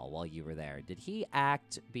Caspin at all while you were there? Did he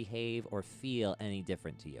act, behave, or feel any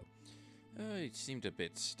different to you? He seemed a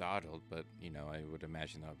bit startled, but, I would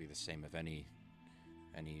imagine that would be the same of any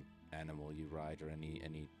animal you ride or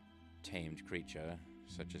any tamed creature,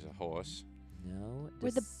 such as a horse. No.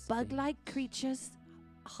 Were the distinct- bug-like creatures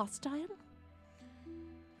hostile?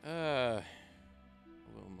 Well,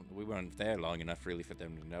 we weren't there long enough really for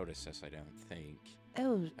them to notice us, I don't think.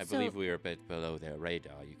 Oh, I believe we were a bit below their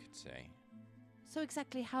radar, you could say. So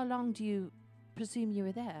exactly how long do you presume you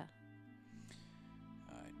were there?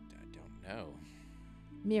 I don't know.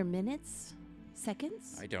 Mere minutes?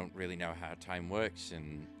 Seconds? I don't really know how time works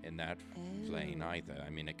in that plane Oh. either. I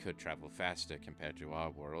mean, it could travel faster compared to our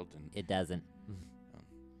world, and It doesn't.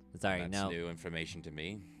 Sorry, that's no. new information to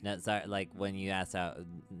me. No, sorry. Like when you asked how,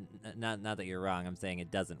 not that you're wrong. I'm saying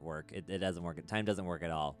it doesn't work. It doesn't work. Time doesn't work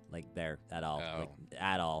at all. Like there, at all. Like,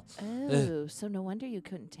 at all. Oh, so no wonder you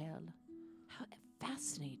couldn't tell. How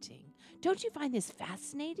fascinating. Don't you find this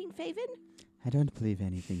fascinating, Faven? I don't believe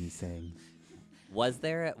anything he's saying. Was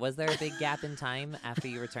there a big gap in time after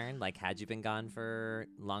you returned? Like, had you been gone for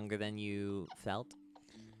longer than you felt,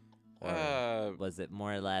 or was it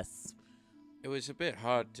more or less? It was a bit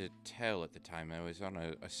hard to tell at the time. I was on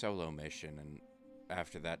a solo mission, and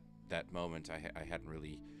after that moment, I hadn't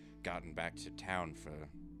really gotten back to town for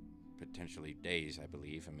potentially days, I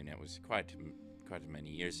believe. I mean, it was quite many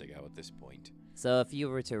years ago at this point. So if you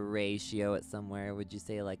were to ratio it somewhere, would you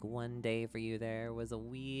say like one day for you there was a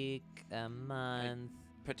week, a month?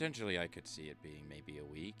 Potentially, I could see it being maybe a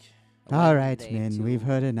week. All one right, day, men, 2 we've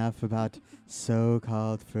heard enough about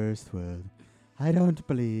so-called First World. I don't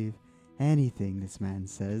believe anything this man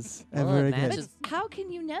says Well, ever it again. matches- How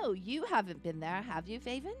can you know? You haven't been there, have you,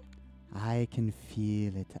 Faven? I can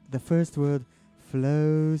feel it. The First World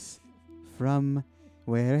flows from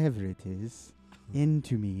wherever it is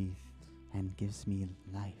into me and gives me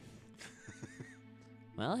life.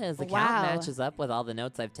 Well, his account Wow. matches up with all the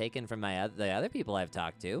notes I've taken from the other people I've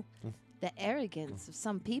talked to. The arrogance of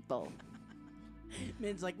some people.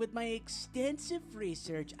 Min's like, with my extensive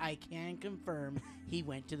research, I can confirm he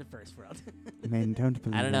went to the First World. Men, don't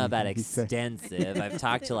believe I don't know about anything he says. extensive. I've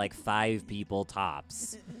talked to like 5 people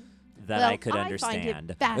tops that well, I could find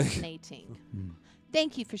understand. it fascinating. Hmm.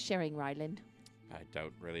 Thank you for sharing, Ryland. I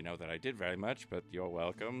don't really know that I did very much, but you're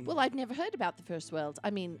welcome. Well, I've never heard about the First World. I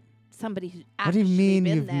mean, somebody who's What do actually you mean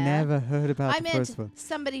been you've there. never heard about I the meant First World?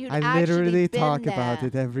 somebody who'd I actually literally been talk there. about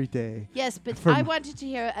it every day. Yes, but From- I wanted to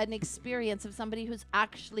hear an experience of somebody who's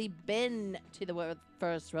actually been to the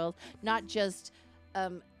First World, not just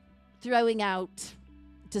throwing out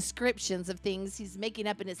descriptions of things he's making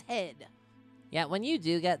up in his head. Yeah, when you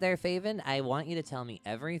do get there, Faven, I want you to tell me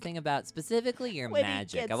everything about specifically your When he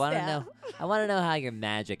magic. I gets want to there. know. I want to know how your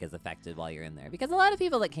magic is affected while you're in there, because a lot of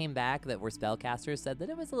people that came back that were spellcasters said that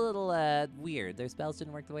it was a little weird. Their spells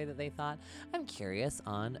didn't work the way that they thought. I'm curious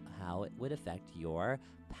on how it would affect your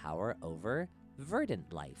power over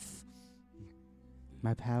verdant life.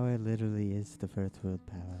 My power literally is the first world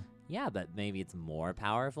power. Yeah, but maybe it's more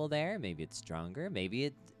powerful there. Maybe it's stronger. Maybe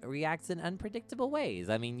it reacts in unpredictable ways.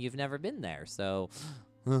 I mean, you've never been there, so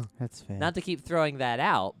That's fair. not to keep throwing that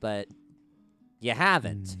out, but you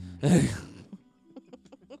haven't.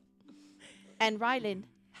 And Rylan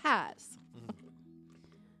has.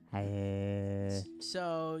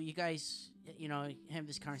 So you guys, have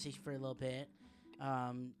this conversation for a little bit.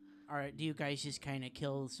 Do you guys just kind of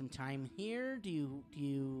kill some time here? Do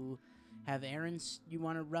you have errands you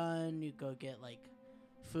want to run? You go get like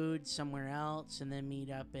food somewhere else, and then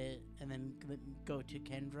meet up and then go to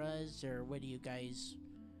Kendra's, or what do you guys?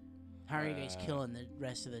 How are you guys killing the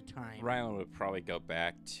rest of the time? Rylan would probably go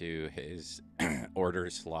back to his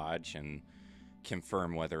Order's Lodge and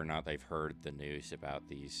confirm whether or not they've heard the news about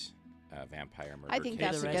these vampire murder I think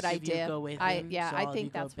cases. that's a The good rest of you idea. go with I him, so I all of you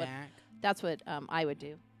think go that's what back. I would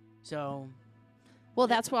do. So Well,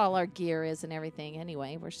 that's where all our gear is and everything.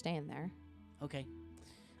 Anyway, we're staying there, okay.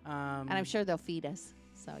 and I'm sure they'll feed us.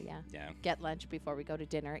 So yeah, Yeah. get lunch before we go to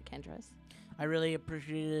dinner at Kendra's. I really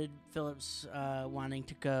appreciated Philip's wanting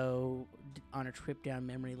to go on a trip down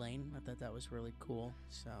memory lane. I thought that was really cool.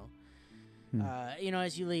 So,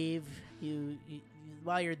 as you leave, you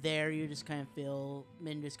while you're there, you just kind of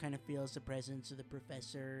Min just kind of feels the presence of the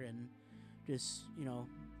professor, and just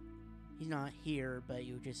he's not here, but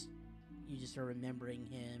you just are remembering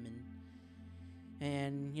him,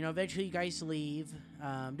 and eventually you guys leave.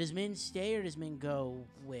 Does Min stay or does Min go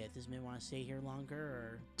with? Does Min want to stay here longer,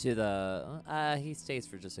 or? To the he stays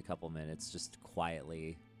for just a couple minutes, just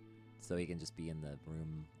quietly, so he can just be in the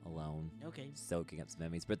room alone, Okay. soaking up some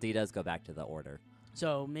memories. But he does go back to the order.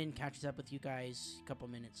 So Min catches up with you guys a couple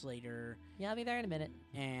minutes later, Yeah, I'll be there in a minute.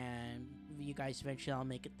 and you guys eventually all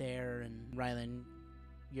make it there. And Rylan,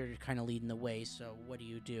 you're kind of leading the way. So what do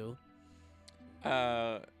you do?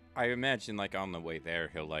 I imagine like on the way there,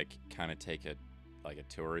 he'll like kind of take a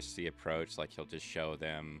touristy approach. Like he'll just show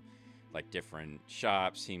them like different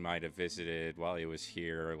shops he might have visited while he was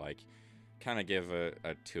here. Like kind of give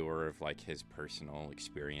a tour of like his personal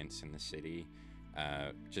experience in the city.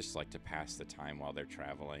 Just like to pass the time while they're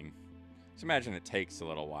traveling. So imagine it takes a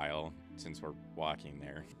little while since we're walking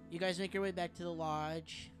there. You guys make your way back to the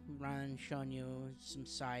lodge. Rylan showing you some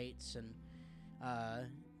sights, and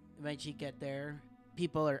eventually get there.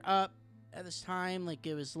 People are up at this time. Like,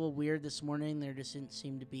 it was a little weird this morning. There just didn't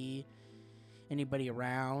seem to be anybody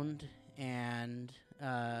around, and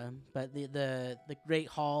but the great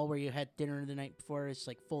hall where you had dinner the night before is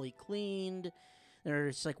like fully cleaned.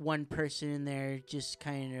 There's like one person in there just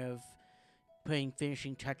kind of putting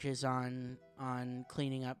finishing touches on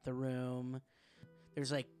cleaning up the room.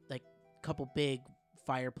 There's like a couple big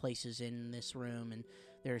fireplaces in this room, and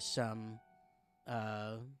there's some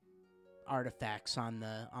artifacts on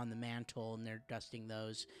the mantle, and they're dusting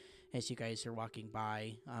those as you guys are walking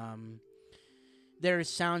by. There's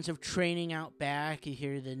sounds of training out back. You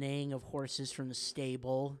hear the neighing of horses from the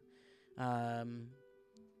stable, and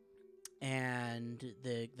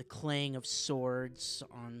the clang of swords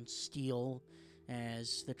on steel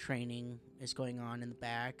as the training is going on in the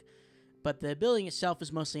back. But the building itself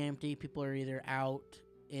is mostly empty. People are either out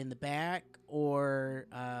in the back or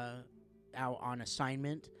out on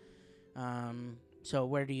assignment. So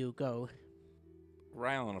where do you go?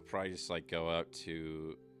 Rylan will probably just like go up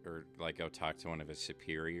to, or like go talk to one of his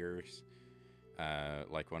superiors,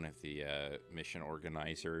 like one of the mission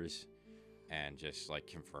organizers, and just like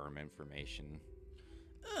confirm information.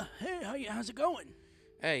 Hey, how's it going?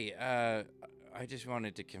 Hey, I just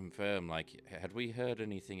wanted to confirm, like, had we heard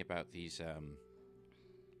anything about these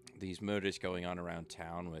murders going on around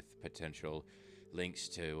town with potential links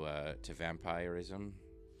to vampirism?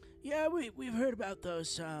 Yeah, we've heard about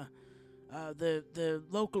those. The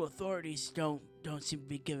local authorities don't seem to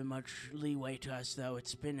be giving much leeway to us, though.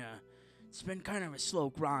 It's been kind of a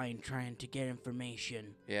slow grind trying to get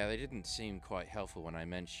information. Yeah, they didn't seem quite helpful when I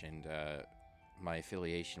mentioned my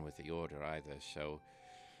affiliation with the Order either, so...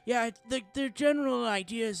 Yeah, the general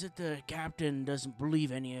idea is that the captain doesn't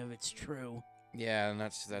believe any of it's true. Yeah, and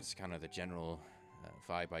that's kind of the general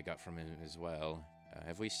vibe I got from him as well.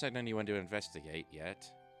 Have we sent anyone to investigate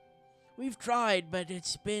yet? We've tried, but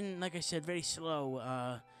it's been, like I said, very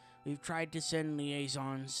slow. We've tried to send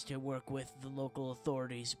liaisons to work with the local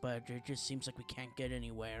authorities, but it just seems like we can't get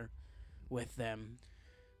anywhere with them.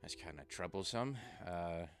 That's kind of troublesome.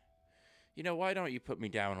 Why don't you put me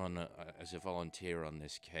down on as a volunteer on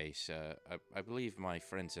this case? I believe my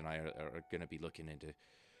friends and I are going to be looking into,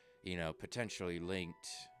 potentially linked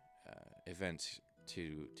events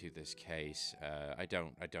to this case. I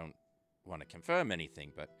don't want to confirm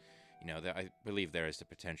anything, but I believe there is the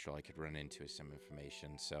potential I could run into some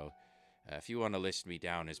information. So, if you want to list me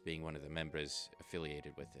down as being one of the members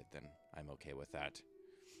affiliated with it, then I'm okay with that.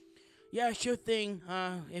 Yeah, sure thing.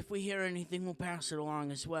 If we hear anything, we'll pass it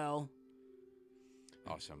along as well.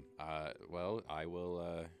 Awesome. Well, I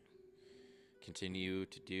will continue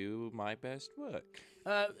to do my best work.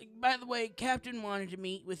 By the way, Captain wanted to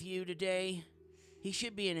meet with you today. He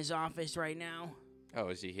should be in his office right now. Oh,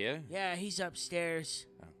 is he here? Yeah, he's upstairs.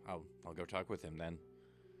 Oh, I'll go talk with him then.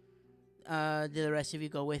 Do the rest of you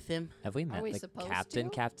go with him? Have we met we the supposed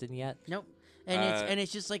captain yet? Nope. And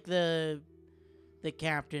it's just like the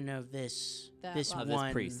captain of this That this one. Of this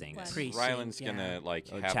one precinct. Ryland's gonna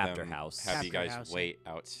Or have chapter them house. have you Chapter guys house, yeah. wait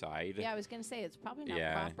outside. Yeah, I was going to say it's probably not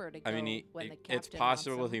Yeah. proper to go I mean, when the captain it's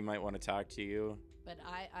possible wants he him, might want to talk to you. but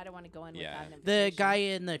I don't want to go in Yeah. without an The invitation. guy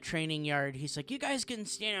in the training yard, he's like, you guys can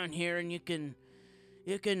stand on here and you can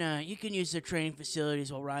use the training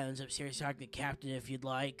facilities while Ryland's upstairs talking to the captain if you'd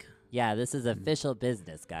like. Yeah, this is official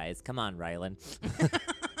business, guys. Come on, Rylan.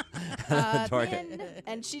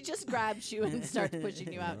 And she just grabs you and starts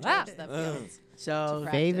pushing you out Ah! towards the fields. So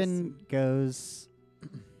practice. Faven goes.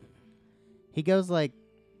 He goes like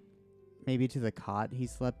maybe to the cot he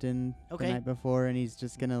slept in Okay. the night before, and he's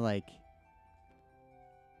just gonna like.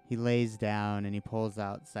 He lays down and he pulls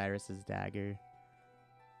out Cyrus's dagger,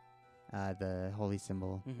 the holy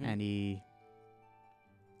symbol, Mhm. and he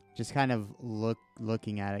just kind of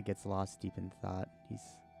looking at it, gets lost deep in thought. He's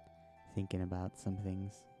thinking about some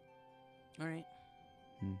things. all right.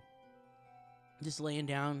 Hmm. Just laying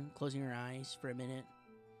down, closing your eyes for a minute.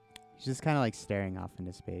 He's just kind of like staring off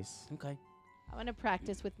into space. Okay. I want to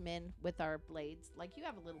practice with Min with our blades. Like you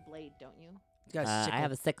have a little blade, don't you? You got a I sickle.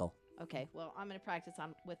 have a sickle. Okay, well, I'm going to practice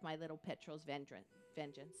on with my little Petro's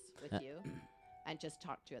vengeance with you and just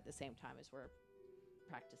talk to you at the same time as we're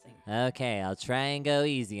practicing. Okay, I'll try and go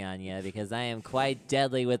easy on you because I am quite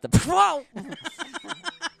deadly with the. Whoa!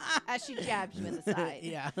 As she jabs you in the side.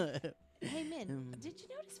 Yeah. Hey, Min, Mm. did you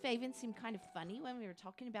notice Faven seemed kind of funny when we were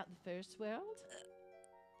talking about the first world?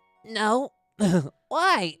 No.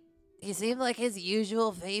 Why? He seemed like his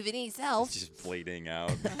usual Faveny It's self. just bleeding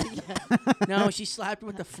out. No, she slapped him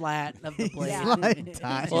with the flat of the blade. Yeah. Slide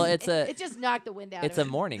time. Well, it's It just knocked the wind out it's of a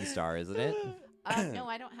it. morning star, isn't it? No,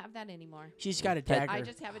 I don't have that anymore. She's got a Pet- dagger. I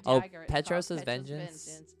just have a Oh, dagger. It's called Petros's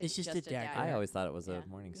Vengeance? It's just a dagger. I always thought it was Yeah. a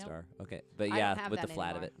morning Nope. star. Okay, but I yeah, don't have with the that flat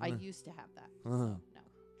anymore. of it. I used to have that. Ugh.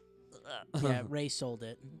 No. Yeah, Ray sold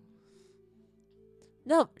it.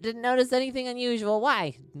 No, didn't notice anything unusual.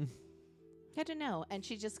 Why? I don't know. And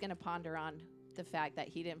she's just going to ponder on the fact that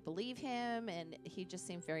he didn't believe him and he just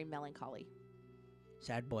seemed very melancholy.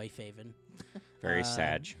 Sad boy Faven. Very Um,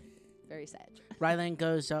 sad. Very sad. Ryland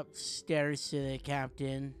goes upstairs to the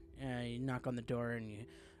captain. You knock on the door and you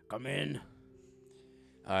come in.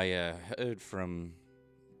 I heard from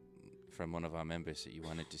one of our members that you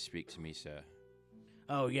wanted to speak to me, sir.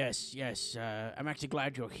 Oh, yes. I'm actually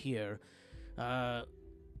glad you're here.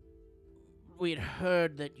 We had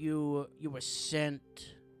heard that you were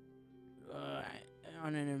sent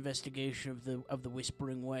on an investigation of the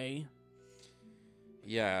Whispering Way.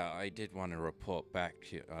 Yeah, I did want to report back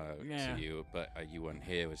to Yeah. you, but you weren't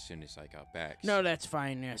here as soon as I got back. No, that's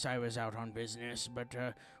fine. Yes, I was out on business. But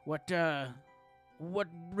what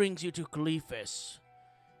brings you to Caliphus?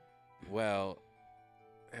 Well,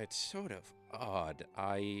 it's sort of odd.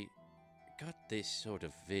 I got this sort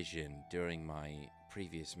of vision during my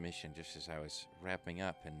previous mission, just as I was wrapping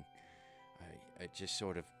up, and it just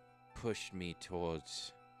sort of pushed me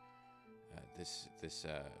towards this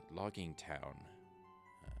logging town.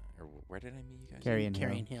 Or where did I meet you guys? Carrion Hill.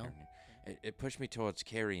 Carrion Hill. It pushed me towards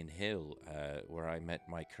Carrion Hill, where I met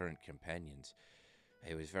my current companions.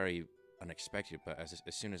 It was very unexpected, but as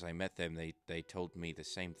soon as I met them, they told me the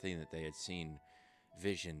same thing, that they had seen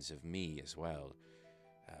visions of me as well.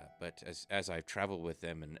 But as I've traveled with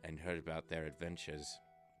them and heard about their adventures,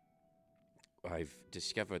 I've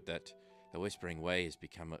discovered that the Whispering Way has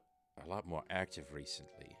become a lot more active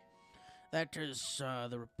recently. That is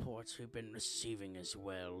the reports we've been receiving as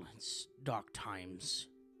well. It's dark times.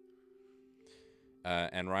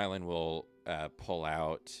 And Rylan will pull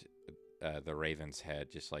out the Raven's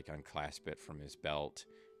head, just like unclasp it from his belt,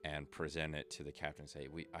 and present it to the captain. Say,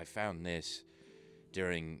 I found this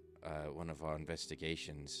during one of our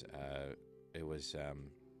investigations. It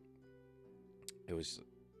was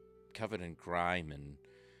covered in grime, and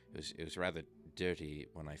it was rather dirty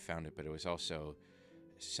when I found it, but it was also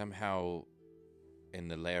somehow in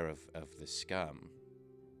the lair of the scum.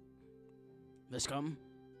 The scum?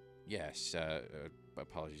 Yes,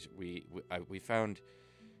 apologies. We found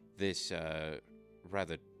this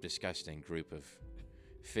rather disgusting group of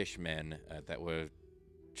fishmen that were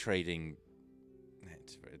trading.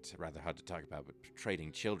 It's rather hard to talk about, but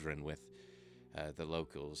trading children with the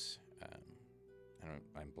locals.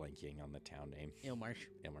 I'm blanking on the town name. Ilmarsh.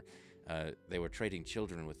 They were trading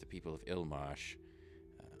children with the people of Ilmarsh.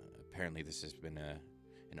 Apparently, this has been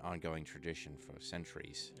an ongoing tradition for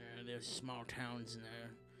centuries. There's small towns and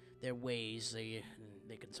their ways. They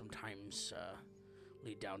can sometimes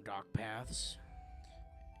lead down dark paths.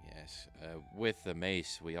 Yes. With the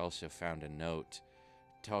mace, we also found a note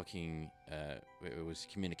talking. It was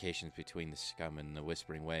communications between the scum and the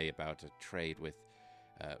Whispering Way about a trade with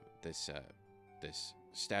this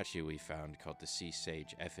statue we found called the Sea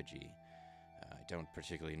Sage Effigy. I don't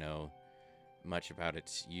particularly know much about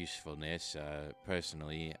its usefulness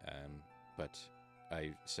personally, but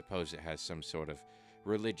I suppose it has some sort of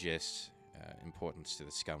religious importance to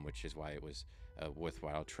the scum, which is why it was a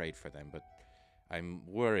worthwhile trade for them. But I'm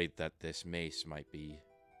worried that this mace might be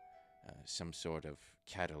some sort of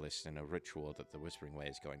catalyst in a ritual that the Whispering Way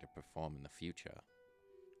is going to perform in the future.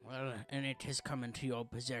 Well, and it has come into your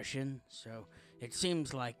possession, so it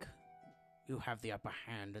seems like you have the upper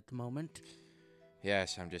hand at the moment.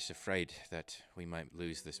 Yes, I'm just afraid that we might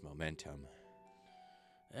lose this momentum.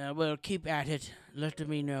 Well, keep at it. Let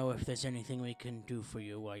me know if there's anything we can do for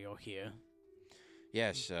you while you're here.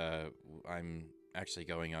 Yes, I'm actually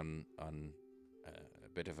going on a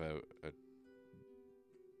bit of a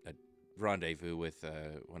rendezvous with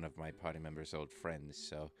one of my party members' old friends,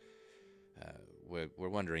 so we're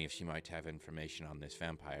wondering if she might have information on this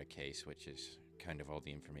vampire case, which is kind of all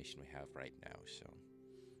the information we have right now, so...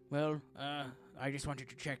 Well, I just wanted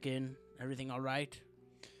to check in. Everything all right?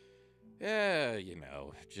 Yeah,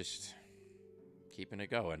 just keeping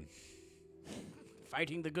it going.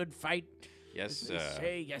 Fighting the good fight? Yes, as they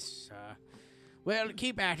say, yes. Well,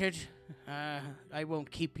 keep at it. I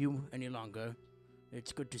won't keep you any longer.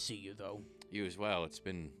 It's good to see you, though. You as well. It's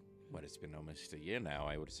been almost a year now,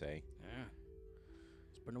 I would say. Yeah.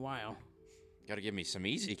 It's been a while. Gotta give me some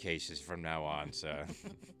easy cases from now on, sir.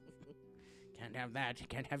 Can't have that.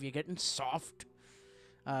 Can't have you getting soft.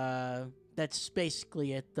 That's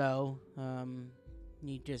basically it, though.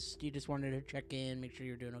 You just wanted to check in, make sure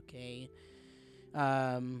you're doing okay.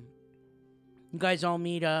 You guys all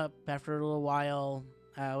meet up after a little while.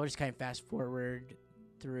 We'll just kind of fast forward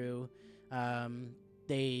through.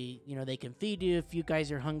 They can feed you if you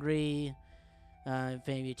guys are hungry. If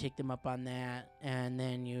any of you take them up on that, and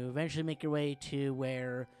then you eventually make your way to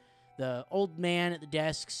where the old man at the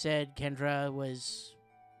desk said Kendra was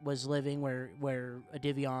living, where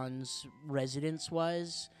Adivion's residence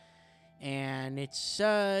was, and it's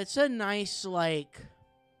a nice like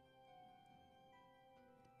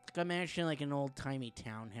imagine like an old timey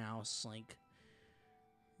townhouse, like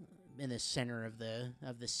in the center of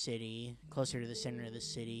the city, closer to the center of the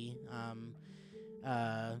city.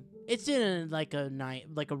 It's in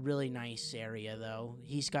a really nice area though.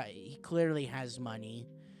 He clearly has money.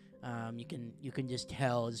 You can just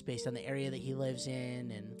tell just based on the area that he lives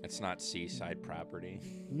in, and It's not seaside property.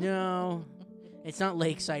 no, it's not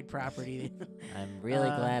lakeside property. I'm really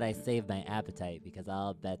glad I saved my appetite because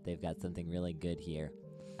I'll bet they've got something really good here.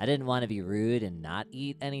 I didn't want to be rude and not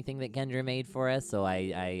eat anything that Kendra made for us, so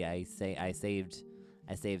I saved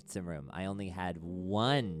some room. I only had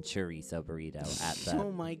one chorizo burrito at the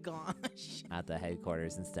Oh my gosh! at the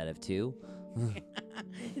headquarters instead of two.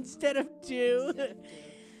 Instead of two.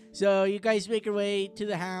 So you guys make your way to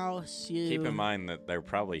the house. Keep in mind that they're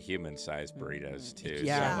probably human-sized burritos too.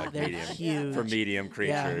 Yeah, so like they're medium huge. for medium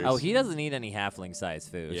creatures. Oh, he doesn't eat any halfling-sized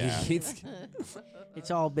food. Yeah. He eats- It's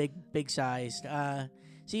all big sized.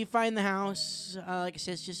 So you find the house. Like I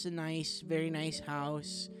said, it's just a very nice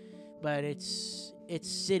house, but it's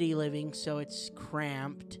city living, so it's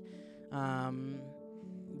cramped.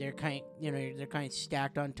 They're kind of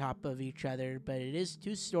stacked on top of each other, but it is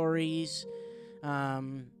 2 stories.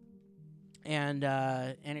 And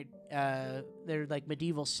they're like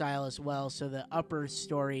medieval style as well. So the upper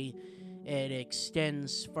story, it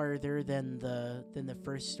extends farther than the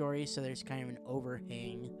first story. So there's kind of an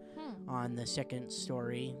overhang on the second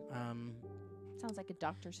story. Sounds like a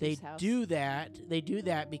Dr. They Seuss house. do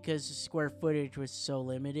that because the square footage was so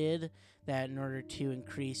limited that in order to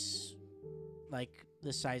increase like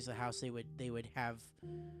the size of the house, they would have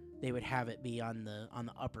it be on the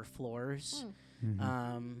upper floors.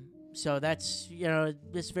 Mhm. So that's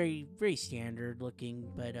this very very standard looking,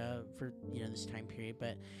 but for this time period.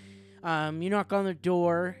 But you knock on the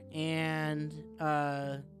door, and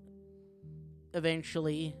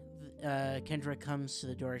eventually Kendra comes to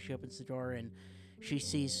the door. She opens the door, and she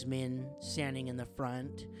sees Min standing in the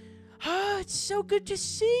front. Oh, it's so good to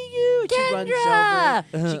see you! She runs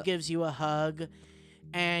over. She gives you a hug.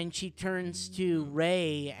 And she turns to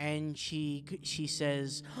Ray, and she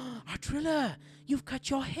says, Artrilla, you've cut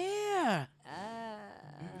your hair.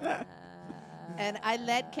 And I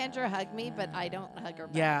let Kendra hug me, but I don't hug her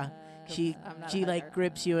back. Yeah, 'cause she I'm not a she like hugger.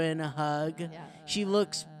 grips you in a hug. Yeah. She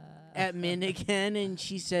looks at Min again, and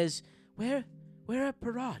she says, where are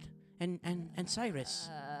Parad and Cyrus?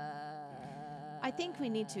 I think we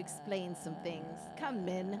need to explain some things. Come,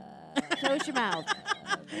 Min. Close your mouth.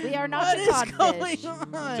 We are not What the is codfish.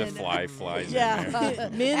 going on? The fly flies in Yeah, there.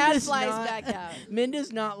 Min And does flies not. back out. Min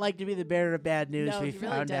does not like to be the bearer of bad news. No, we he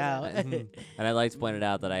really found out. doesn't. And I'd like to point it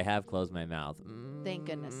out that I have closed my mouth. Thank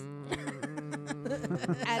goodness.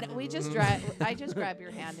 And we just I just grab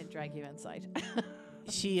your hand and drag you inside.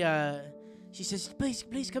 She says,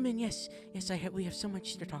 please come in. Yes, we have so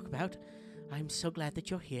much to talk about. I'm so glad that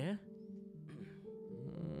you're here.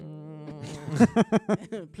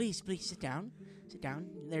 Please sit down. Sit down.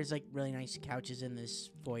 There's like really nice couches in this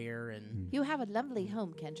foyer, and You have a lovely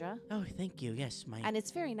home, Kendra, oh, thank you. Yes, my and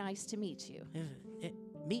it's very nice to meet you.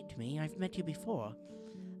 meet me. I've met you before.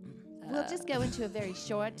 We'll just go into a very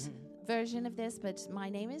short version of this, but my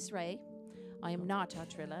name is Ray. I am not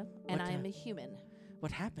Artrilla, and What, I am a human.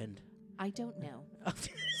 What happened? I don't know.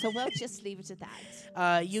 So we'll just leave it at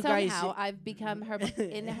that. You Somehow guys. I've become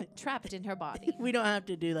trapped in her body. We don't have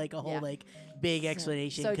to do like a whole Yeah. like big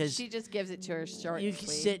explanation So because she just gives it to her short you and can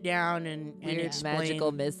sweet. sit down and Weird explain.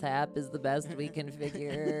 magical mishap is the best we can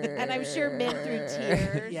figure. And I'm sure Min through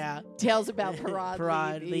tears Yeah. tells about Parad,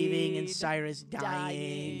 Parad leaving and Cyrus dying.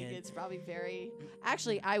 dying. and- It's probably very.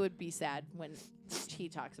 Actually, I would be sad when he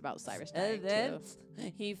talks about Cyrus dying And then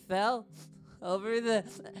too. he fell over the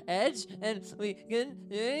edge, and we couldn't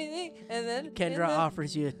do anything. And then Kendra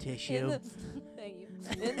offers you a tissue. Thank you.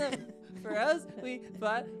 In the furrows, we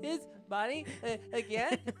fought his body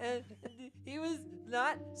again, and he was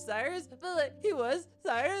not Cyrus, but like he was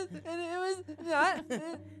Cyrus, and it was not.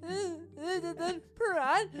 Then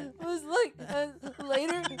Parad was like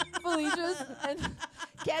later Felicia's, and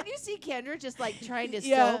Can you see Kendra just like trying to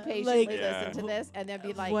Yeah, so patiently like- listen to this and then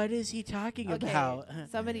be like, What is he talking okay, about?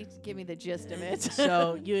 somebody give me the gist of it.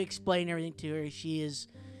 So you explain everything to her. She's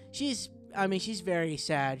very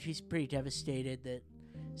sad. She's pretty devastated that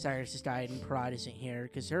Cyrus has died and Parad isn't here,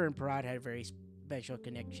 because her and Parad had a very special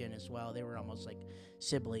connection as well. They were almost like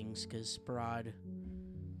siblings, because Parad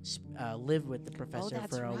lived with the professor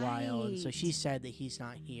that's for a while, and so right. she's sad that he's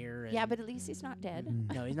not here. And Yeah, but at least he's not dead.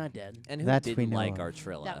 no, he's not dead. and who That we didn't know like of.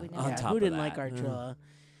 Artrilla? That we know on of. Yeah, top who of didn't like that? Artrilla?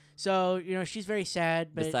 So she's very sad,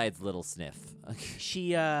 but Besides Little Sniff.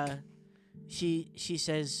 she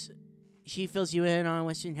says she fills you in on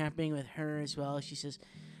what's been happening with her as well. She says,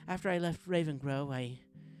 after I left Ravengrow,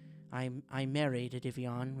 I married a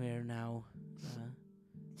Divion. We're now.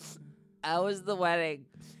 How was the wedding?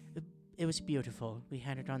 It was beautiful. We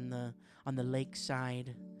had it on the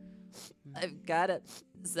lakeside. I've got a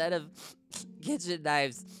set of kitchen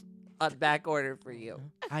knives on back order for you.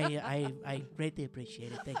 I greatly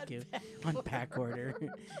appreciate it. Thank you. On back order.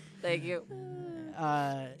 Thank you.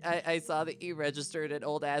 uh, I saw that you registered at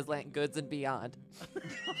Old Aslan Goods and Beyond.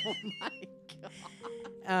 Oh my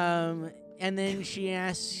god. And then she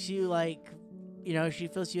asks you, like, she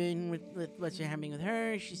fills you in with what's happening with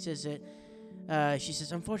her. She says that,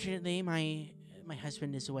 unfortunately, my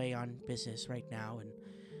husband is away on business right now, and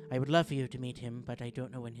I would love for you to meet him, but I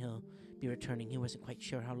don't know when he'll be returning. He wasn't quite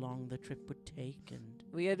sure how long the trip would take, and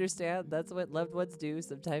We understand that's what loved ones do.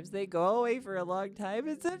 Sometimes they go away for a long time,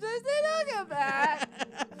 and sometimes they don't come back.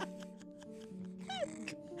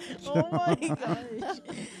 oh my gosh,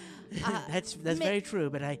 that's Mi- very true.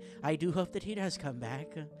 But I do hope that he does come back.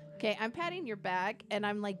 Okay, I'm patting your back and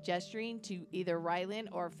I'm like gesturing to either Rylan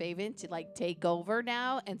or Faven to like take over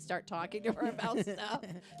now and start talking to her about stuff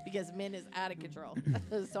because Min is out of control.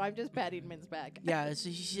 So I'm just patting Min's back. Yeah,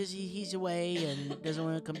 so she says he's away and doesn't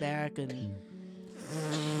want to come back, and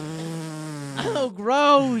oh,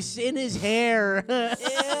 gross in his hair.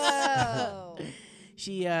 Ew.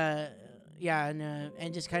 She and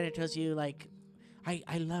just kind of tells you, like,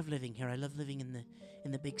 I love living here. I love living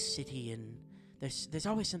in the big city, and there's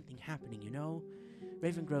always something happening,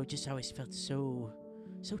 Ravengrow just always felt so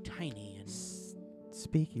tiny and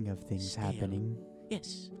Speaking of things Still. happening,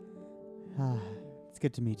 yes. it's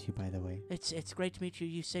good to meet you, by the way. It's great to meet you.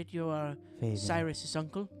 You said you are Faven. Cyrus's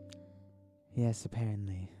uncle. Yes,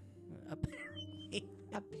 apparently. Apparently.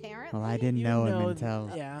 Apparently. Well, I didn't You know him know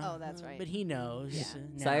until. Yeah. Oh, that's right. But he knows. Yeah.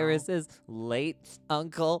 now. Cyrus is late,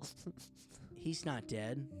 Uncle. He's not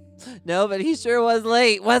dead. No, but he sure was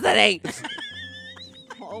late, wasn't he?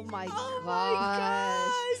 Oh my Oh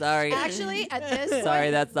gosh. Sorry. Actually, at this point,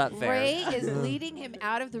 Sorry, that's not fair. Ray is leading him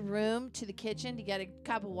out of the room to the kitchen to get a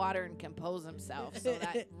cup of water and compose himself so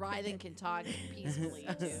that Rylan can talk peacefully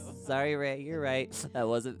too. Sorry, Ray. You're right. That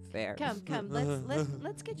wasn't fair. Come,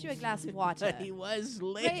 let's get you a glass of water. He was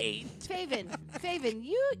Ray, late. Faven,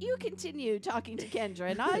 you continue talking to Kendra,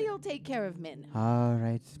 and I'll take care of Min. All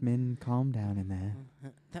right, Min, calm down in there.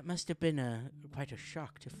 That must have been quite a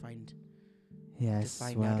shock to find Yes,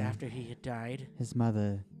 out well, after he had died. his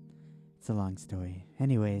mother. It's a long story.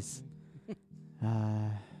 Anyways,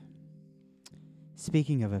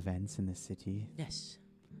 speaking of events in the city, Yes.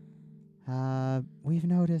 we've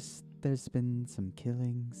noticed there's been some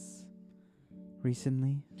killings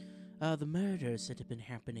recently. The murders that have been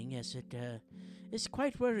happening, yes, it's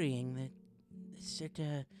quite worrying.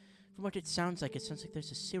 From what it sounds like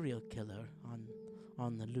there's a serial killer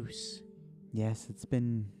on the loose. Yes, it's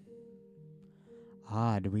been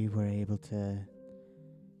odd. We were able to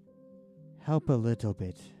help a little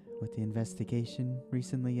bit with the investigation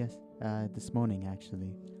recently, yes, this morning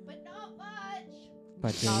actually. But not much.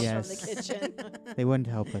 But Smells yes, from the kitchen. they wouldn't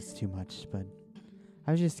help us too much. But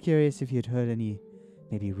I was just curious if you'd heard any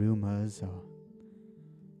maybe rumors or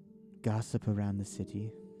gossip around the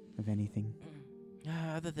city of anything,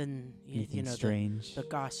 Other than anything the strange.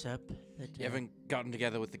 gossip. That, You haven't gotten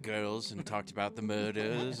together with the girls and talked about the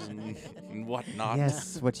murders and whatnot?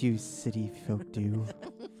 Yes, what you city folk do.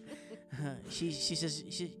 She says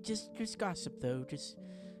just gossip though, just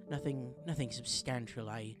nothing substantial.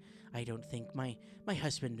 I don't think my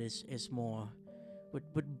husband is more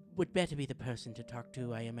would better be the person to talk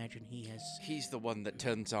to. I imagine he has. He's the one that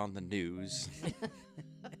turns on the news.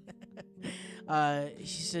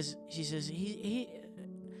 She says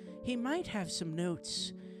he might have some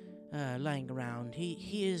notes lying around.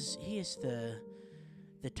 He is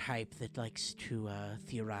the type that likes to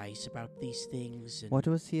theorize about these things. And What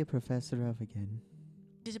was he a professor of again?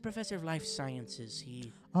 he's a professor of life sciences.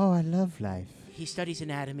 Oh, I love life. He studies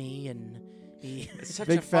anatomy and he It's such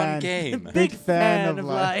Big a fun fan. game. Big fan of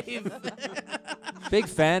life. Big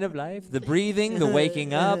fan of life. The breathing, the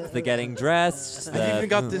waking up, the getting dressed. I've even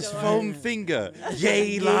got this foam finger.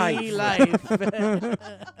 Yay, Yay, life! The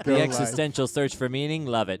Go life. existential search for meaning.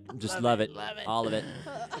 Love it. Just love it. love it. All of it.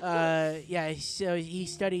 Yeah. So he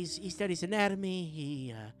studies anatomy.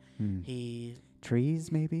 He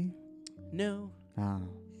Trees, maybe? no, Oh.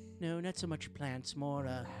 not so much plants. More.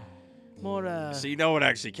 So no one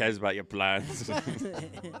actually cares about your plans.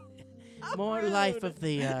 More life of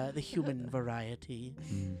the human variety.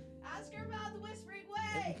 Mm. Ask her about the Whispering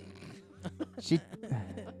Way. She,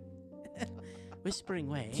 Whispering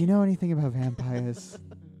Way. do you know anything about vampires?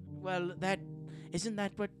 Well, isn't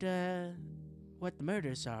that what the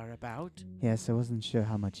murders are about? Yes, I wasn't sure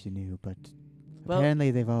how much you knew, but Well,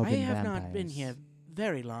 apparently they've all I been have vampires. not been here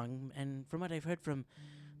very long, and from what I've heard from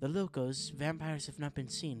the locals, vampires have not been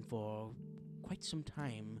seen for quite some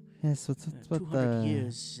time. Yes, that's what 200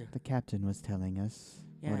 years. the captain was telling us.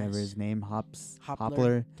 Whatever Yes. his name,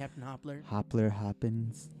 Hoppler, Captain Hoppler.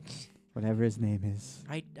 Hoppins, whatever his name is.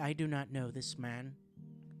 I do not know this man.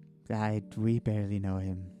 We barely know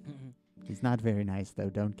him. Mm-mm. He's not very nice, though.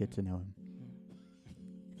 Don't get to know him.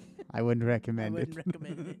 I wouldn't I recommend wouldn't it.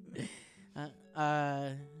 recommend it.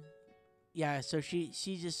 Yeah. So she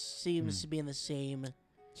just seems to be in the same.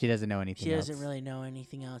 She doesn't know anything She else. doesn't really know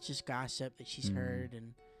anything else. Just gossip that she's heard,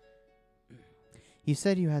 and You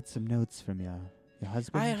said you had some notes from your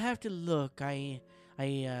husband? I'll have to look. I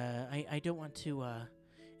don't want to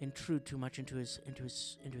intrude too much into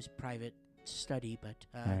his private study, but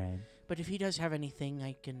All right. but if he does have anything,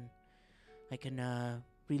 I can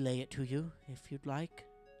relay it to you if you'd like.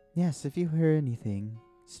 Yes, if you hear anything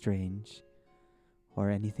strange or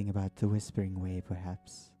anything about the Whispering Way,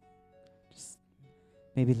 perhaps, just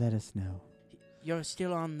maybe let us know. You're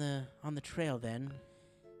still on the trail then?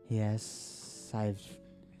 Yes, I've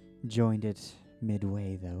joined it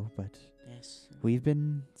midway, though, but Yes. we've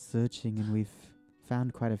been searching and we've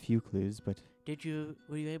found quite a few clues, but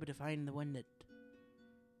Were you able to find the one that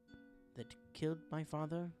killed my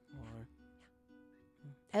father? Or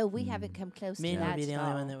Oh, we haven't come close Min to would that be the at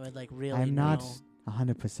only all. one that would like really I'm not know.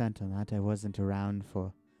 100% on that. I wasn't around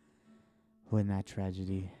for when that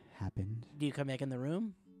tragedy happened. Do you come back in the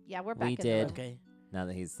room? Yeah, we're back We in the did. room. Okay. Now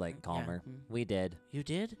that he's like Yeah, calmer. mm. We did. You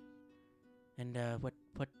did? And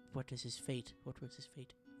what is his fate? What was his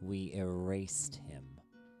fate? We erased him.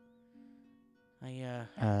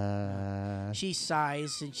 She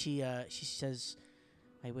sighs and she says,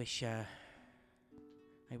 I wish I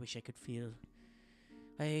could feel.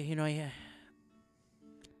 I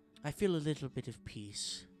feel a little bit of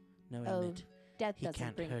peace knowing Oh, that death he doesn't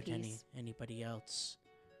can't bring hurt peace. anybody else.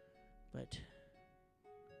 But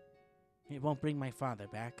it won't bring my father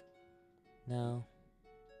back. No.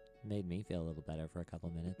 Made me feel a little better for a couple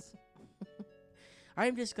minutes.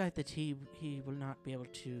 I'm just glad that he will not be able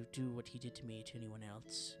to do what he did to me to anyone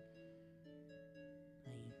else. I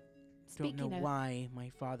don't know Speaking of, why my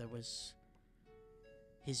father was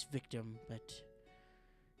his victim, but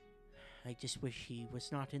I just wish he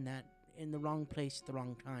was not in the wrong place at the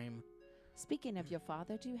wrong time. speaking of your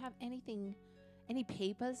father, do you have any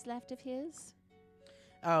papers left of his?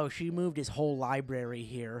 Oh, she moved his whole library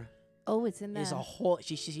here. Oh, it's in There's a there. whole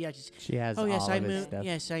yeah, just She has oh yes, all I of his moved. stuff.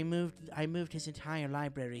 Yes, I moved his entire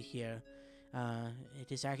library here.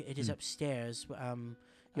 It is upstairs.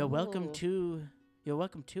 You're welcome Oh. to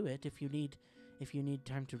it if you need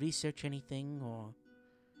time to research anything or.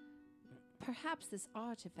 Perhaps this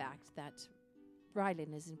artifact that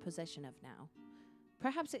Rylan is in possession of now.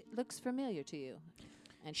 Perhaps it looks familiar to you.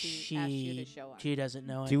 And she asked you to show her. She doesn't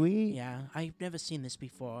know it. Do we? Yeah, I've never seen this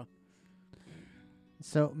before.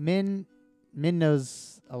 So Min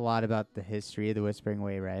knows a lot about the history of the Whispering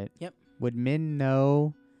Way, right? Yep. Would Min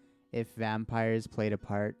know if vampires played a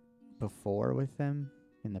part before with them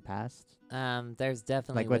in the past? There's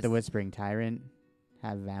definitely Like with the Whispering Tyrant,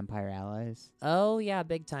 have vampire allies? Oh yeah,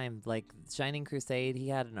 big time. Like Shining Crusade, he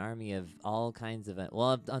had an army of all kinds of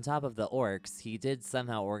well, on top of the orcs, he did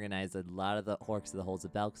somehow organize a lot of the orcs of the Holds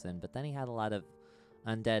of Belkzen, but then he had a lot of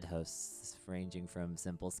undead hosts ranging from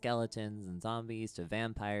simple skeletons and zombies to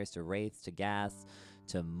vampires to wraiths to ghast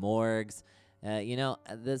to morgs.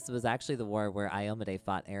 This was actually the war where Iomade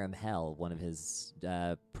fought Aram Hell, one of his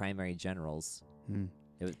primary generals. Hmm.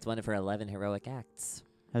 It was one of her 11 heroic acts.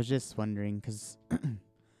 I was just wondering, because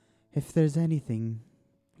if there's anything...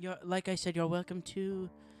 Like I said, you're welcome to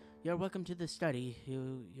the study.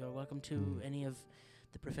 You're welcome to any of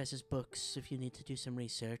the professor's books if you need to do some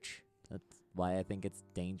research. That's why I think it's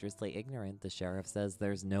dangerously ignorant. The sheriff says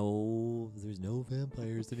there's no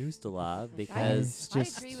vampires in Ustalav because It's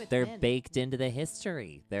just- I agree with they're Min. baked into the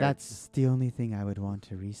history. That's the only thing I would want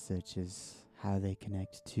to research is how they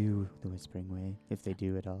connect to the Whispering Way, if they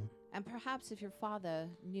do at all. And perhaps if your father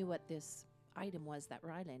knew what this item was that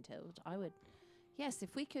Rylan told, I would. Yes,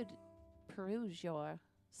 if we could peruse your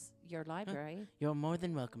library, You're more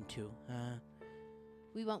than welcome to.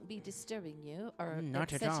 we won't be disturbing you or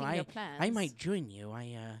Not at all. upsetting your plans. I might join you.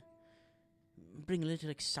 I bring a little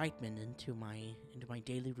excitement into my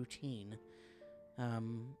daily routine.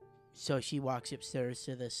 So she walks upstairs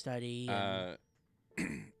to the study. And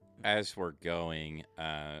As we're going,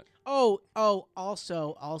 also,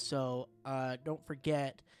 don't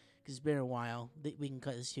forget, because it's been a while, that we can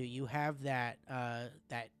cut this too. You have that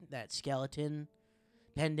skeleton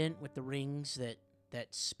pendant with the rings that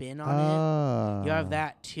spin on it. You have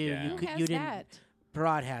that too. Yeah. You Who could, has you didn't. that?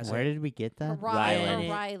 Parad has Where it. did we get that?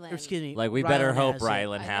 Rylan. Or excuse me. Like we better Rylan hope has it.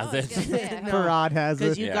 Rylan I has know, I was gonna it. say, I No. hope. Parad has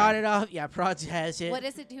Because it. you Yeah. got it off. Yeah, Prod has it. What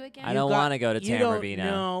does it do again? I don't got- want to go to you don't Tamravina.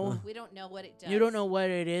 know. We don't know what it does. You don't know what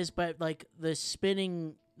it is, but like the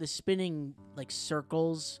spinning like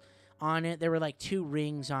circles on it. There were like two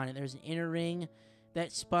rings on it. There's an inner ring that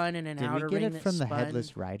spun and an Did outer we get ring it that from the spun.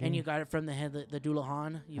 Headless Rider? And you got it from the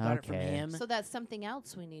Dulahan. You got it from Okay. him. So that's something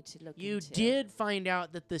else we need to look You into. did find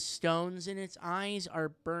out that the stones in its eyes are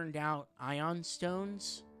burned out ion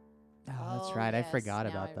stones, Oh, that's right. I yes, forgot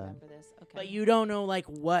now about I that. remember this. Okay. but you don't know like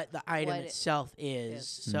what the item What it itself is. is.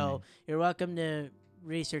 So you're welcome to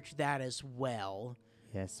research that as well.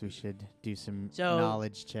 Yes, we should do some So-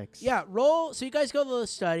 knowledge checks. Yeah, roll. So you guys go to the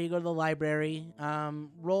study, go to the library.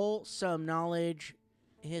 Roll some knowledge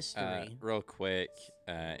history. real quick,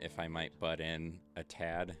 if I might butt in a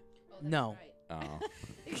tad. No. Oh.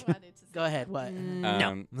 Go ahead. What?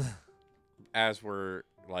 As we're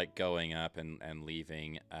like going up and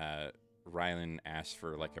leaving, Rylan asks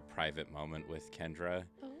for like a private moment with Kendra.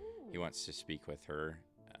 He wants to speak with her.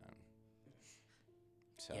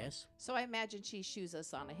 So Yes. So I imagine she shoos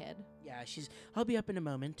us on ahead. Yeah. I'll be up in a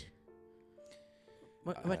moment.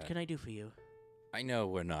 What Uh, can I do for you? I know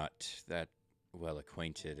we're not that well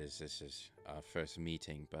acquainted as this is our first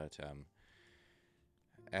meeting, but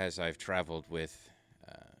as I've traveled with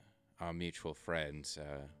our mutual friends,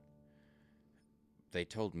 they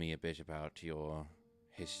told me a bit about your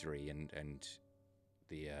history and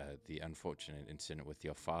the unfortunate incident with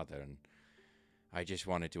your father, and I just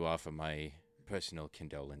wanted to offer my personal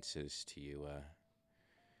condolences to you.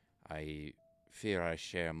 I fear I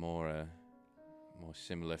share more more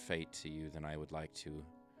similar fate to you than I would like to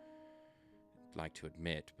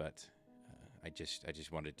admit, but I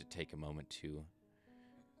just wanted to take a moment to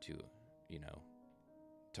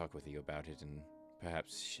talk with you about it and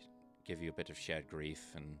perhaps give you a bit of shared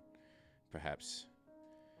grief and perhaps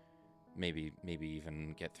maybe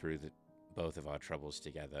even get through both of our troubles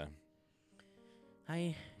together.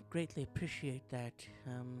 I greatly appreciate that.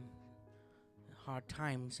 Hard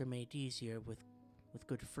times are made easier with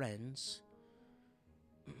good friends.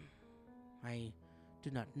 I do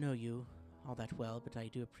not know you all that well, but I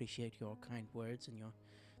do appreciate your kind words and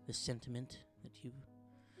the sentiment that you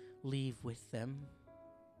leave with them.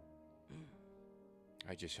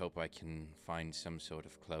 I just hope I can find some sort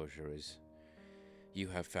of closure as you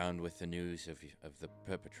have found with the news of the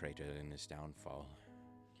perpetrator and his downfall.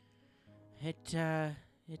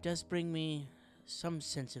 It does bring me some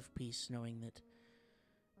sense of peace knowing that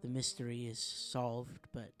the mystery is solved,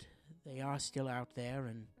 but they are still out there,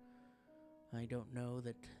 and I don't know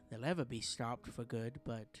that they'll ever be stopped for good,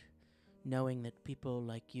 but knowing that people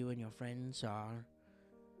like you and your friends are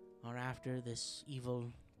after this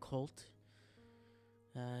evil cult,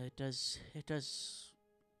 it does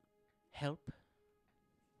help.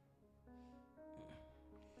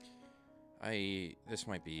 This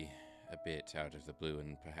might be a bit out of the blue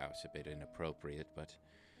and perhaps a bit inappropriate, but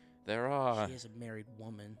there are... She is a married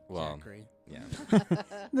woman, Well, Zachary. Yeah.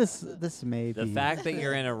 This may The be. fact that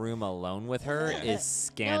you're in a room alone with her Yeah. is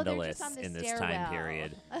scandalous on the in this time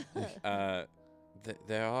period.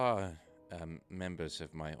 There are members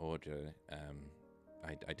of my order.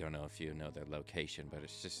 I don't know if you know their location, but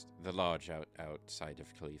it's just the lodge outside of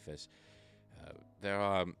Caliphus. There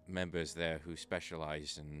are members there who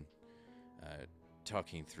specialize in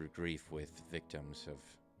talking through grief with victims of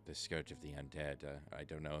the Scourge of the Undead. I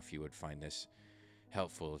don't know if you would find this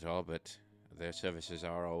helpful at all, but their services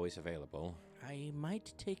are always available. I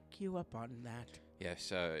might take you up on that.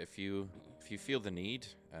 Yes, if you feel the need,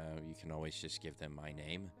 you can always just give them my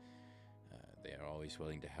name. They are always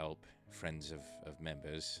willing to help, friends of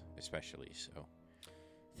members especially, so.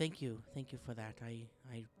 Thank you for that.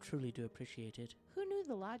 I truly do appreciate it. Who knew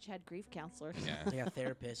the lodge had grief counselors? Yeah. They are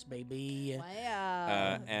therapists, baby.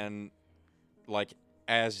 Wow. And like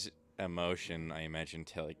as emotion, I imagine,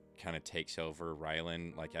 kind of takes over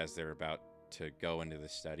Rylan. Like as they're about to go into the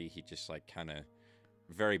study, he just like kind of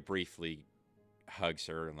very briefly hugs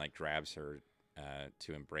her and like grabs her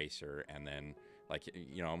to embrace her, and then like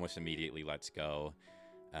almost immediately lets go.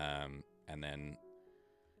 And then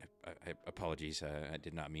apologies, I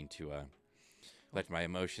did not mean to let my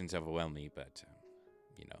emotions overwhelm me, but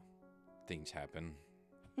things happen.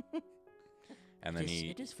 And then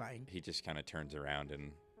It is fine. he just kind of turns around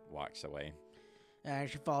and walks away.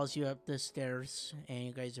 She follows you up the stairs, and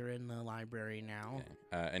you guys are in the library now.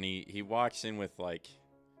 And he walks in with like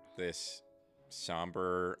this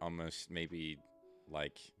somber, almost maybe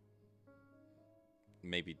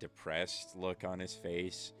depressed look on his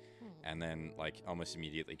face, and then like almost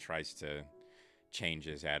immediately tries to change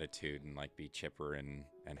his attitude and like be chipper and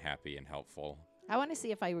happy and helpful. I want to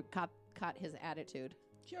see if I caught his attitude.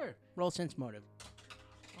 Sure. Roll sense motive.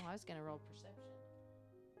 Oh, I was going to roll perception.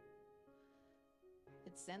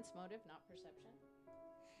 It's sense motive, not perception.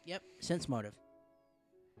 Yep. Sense motive.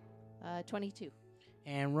 22.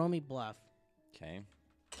 And roll me bluff, Okay.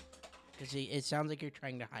 because it sounds like you're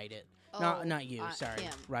trying to hide it. Oh, Not you. Sorry,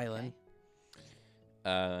 him. Rylan.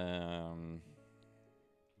 Okay.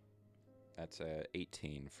 That's a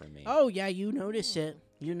 18 for me. Oh yeah, you notice it.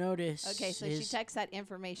 You notice. Okay, so she takes that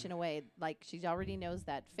information away. Like, she already knows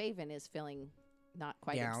that Faven is feeling not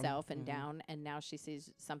quite Down. himself and Mhm. down, and now she sees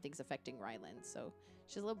something's affecting Ryland. So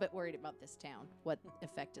she's a little bit worried about this town, what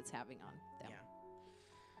effect it's having on them.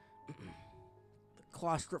 Yeah. The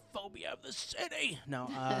claustrophobia of the city. No.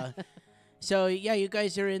 So yeah, you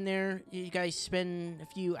guys are in there. You guys spend a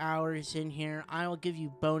few hours in here. I'll give you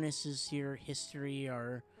bonuses here, history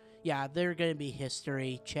or they're gonna be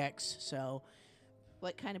history checks. So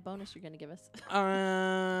What kind of bonus you're going to give us?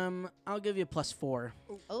 I'll give you +4.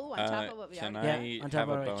 Oh, on top of what we Can already Yeah, I on top have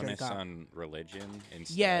of a what you bonus got. on religion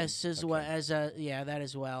instead? Yes, as well Okay. as that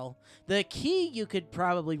as well. The key you could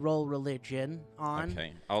probably roll religion on.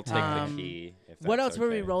 Okay, I'll take Um, the key. If What that's else were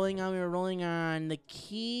we okay. rolling on? We were rolling on the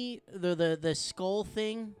key, the skull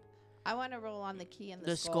thing, I want to roll on the key and the,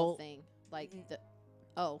 The skull skull- thing. Like the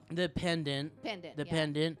the pendant, pendant. the yeah.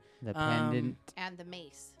 pendant, The Um, pendant. And the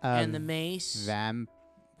mace. and the of mace.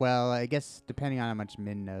 Well, I guess depending on how much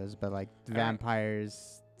Min knows, but like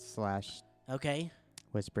vampires / Okay.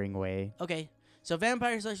 Whispering Way. Okay. So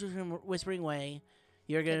vampires / Whispering Way.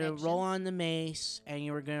 You're gonna roll connections. on the mace, and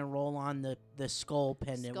you're gonna roll on the skull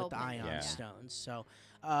pendant Skull with the pendant, ion yeah. stones. So,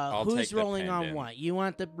 I'll take who's the rolling on pendant. what? You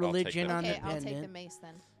want the take religion the on the Okay, I'll take the pendant. mace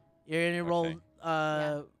then. You're gonna roll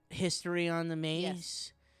Okay. history on the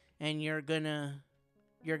mace, and you're gonna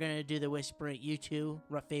do the whisper at you two,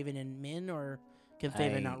 Faven and Min, or can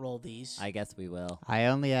Faven I- not roll these? I guess we will. I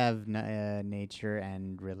only have nature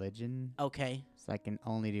and religion, Okay. so I can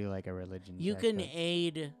only do like a religion. You check, can but-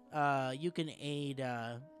 aid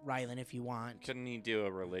Rylan if you want. Couldn't he do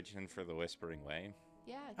a religion for the Whispering Way?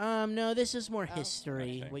 Yeah. No, this is more Oh,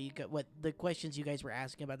 history. okay. What the questions you guys were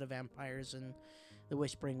asking about the vampires and the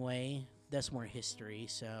Whispering Way. That's more history.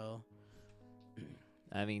 So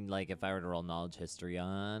I mean, like, if I were to roll knowledge history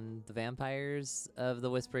on the vampires of the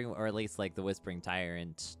Whispering, or at least, like, the Whispering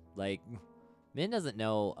Tyrant, like, Min doesn't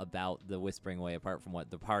know about the Whispering Way apart from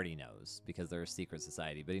what the party knows, because they're a secret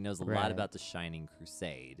society, but he knows a lot Right. about the Shining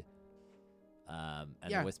Crusade. And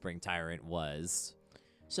Yeah. the Whispering Tyrant was...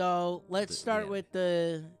 So let's The- start yeah.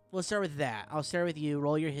 with Let's start with that. I'll start with you.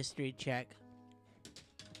 Roll your history check.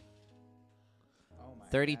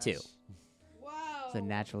 32. Wow. It's a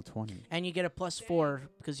natural 20. And you get a +4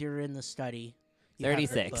 because you're in the study. You have the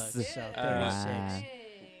 36. book, so Wow.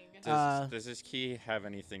 36. Does this key have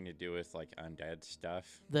anything to do with like undead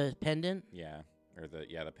stuff? The pendant. Yeah, or the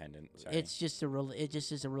pendant. Sorry. It's just it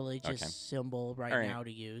just is a religious Okay. symbol right, All right. now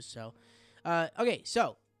to use. So, okay.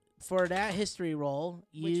 So for that history roll,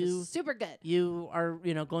 Which is super good. you are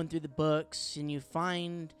going through the books and you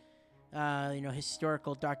find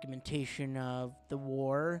historical documentation of the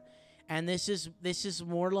war, and this is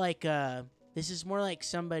more like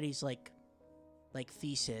somebody's like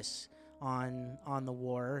thesis on the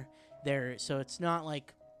war there. So it's not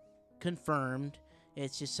like confirmed,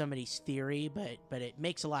 it's just somebody's theory, but it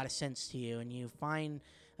makes a lot of sense to you. And you find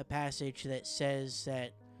a passage that says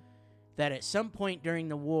that at some point during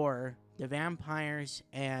the war, the vampires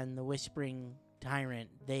and the Whispering Tyrant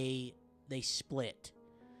they split,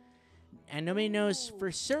 and nobody knows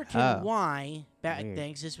for certain Oh. why back Weird.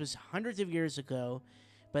 then, 'cause this was hundreds of years ago.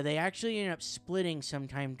 But they actually ended up splitting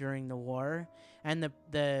sometime during the war, and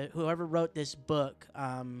the whoever wrote this book,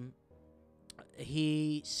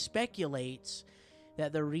 he speculates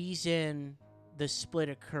that the reason the split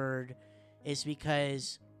occurred is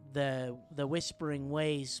because the Whispering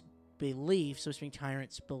Way's beliefs, Whispering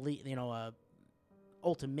Tyrant's belief,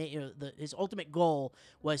 his ultimate goal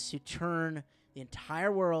was to turn the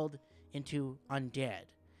entire world into undead.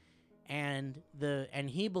 And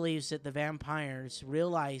he believes that the vampires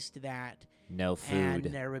realized that, No and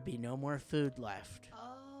food. there would be no more food left. Oh.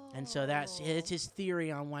 And so it's his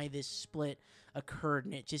theory on why this split occurred,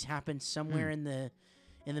 and it just happened somewhere in the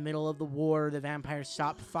middle of the war. The vampires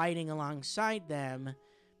stopped fighting alongside them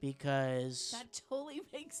because That totally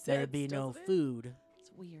makes sense. there'd be no doesn't it? food.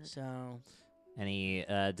 It's weird. So Any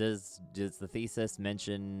does the thesis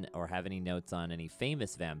mention or have any notes on any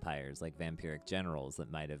famous vampires, like vampiric generals,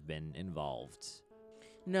 that might have been involved?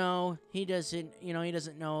 no, he doesn't. He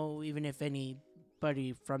doesn't know even if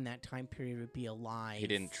anybody from that time period would be alive. he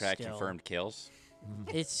didn't track still. confirmed kills.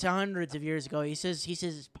 It's hundreds of years ago. He says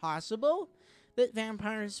it's possible that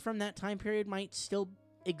vampires from that time period might still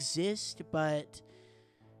exist, but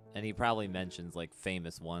And he probably mentions like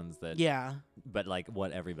famous ones that, yeah, but like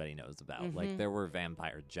what everybody knows about. Like Mhm. there were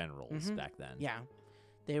vampire generals Mhm. back then. yeah,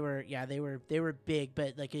 they were big,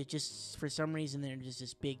 but like it just for some reason there was just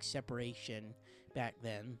this big separation back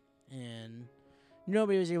then, and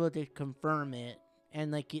nobody was able to confirm it.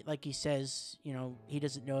 And like he says, he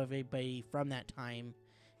doesn't know if anybody from that time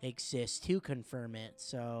exists to confirm it.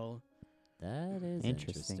 So That is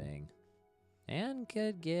Interesting. interesting. And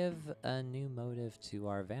could give a new motive to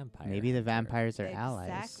our vampire. Maybe the hunter. vampires are allies.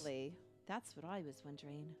 Exactly. That's what I was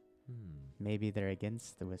wondering. Maybe they're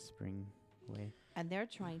against the Whispering Way. And they're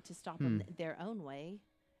trying to stop them their own way,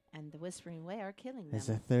 and the Whispering Way are killing them. There's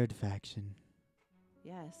a third faction.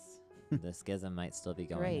 Yes. The schism might still be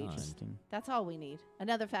going Great. on. Interesting. That's all we need.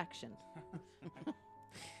 Another faction.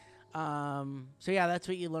 so yeah, that's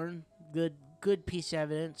what you learn. Good piece of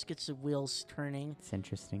evidence. Gets the wheels turning. It's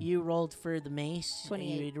interesting. You rolled for the mace.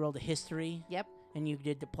 28. You rolled a history. Yep. And you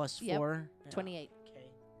did the plus Yep. 4. Yeah. 28. Okay.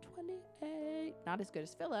 28. Not as good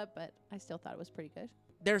as Philip, but I still thought it was pretty good.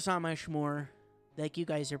 There's not much more. Like, you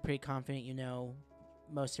guys are pretty confident you know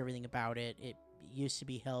most everything about it. It used to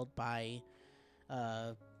be held by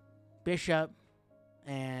Bishop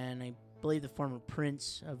and I believe the former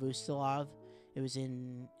prince of Ustalov. It was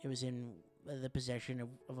in the possession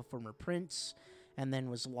of a former prince, and then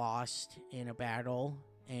was lost in a battle.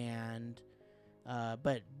 And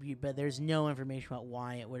but there's no information about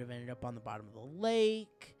why it would have ended up on the bottom of the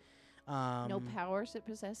lake. No powers it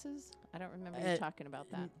possesses? I don't remember uh, you talking about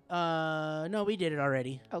that. No, we did it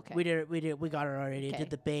already. Okay. We got it already. It Okay. did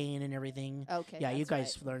the Bane and everything. Okay. Yeah, you that's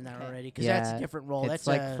guys right. learned that Okay. already because that's a Yeah, different role. It's That's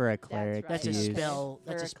like a for a cleric that's to a right. use. spell.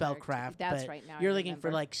 That's For a a cleric to- spellcraft. that's but right, now I you're looking for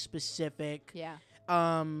remember. like specific. Yeah.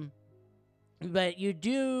 But you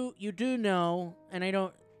do know, and I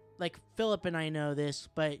don't like Philip and I know this,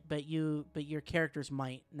 but your characters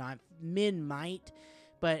might not. Min might,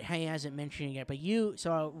 but he hasn't mentioned it yet. But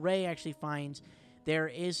so Ray actually finds there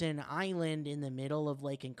is an island in the middle of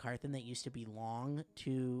Lake Encarthan that used to belong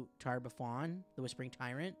to Tarbafon, the Whispering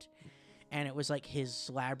Tyrant, and it was like his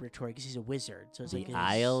laboratory because he's a wizard. So it's The like his,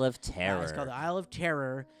 Isle of yeah, Terror. it's called the Isle of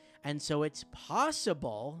Terror, and so it's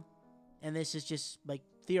possible, and this is just like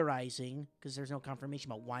theorizing because there's no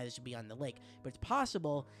confirmation about why this would be on the lake, but it's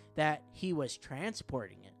possible that he was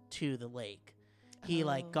transporting it to the lake. He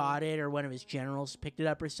like Oh. got it, or one of his generals picked it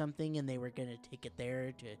up or something, and they were gonna take it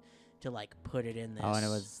there to like put it in this. Oh, and it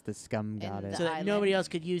was the scum got In it. the so that island. nobody else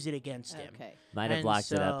could use it against him. Okay. Might have and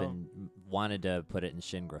locked it up so- and wanted to put it in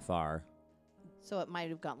Shin Grafar. So it might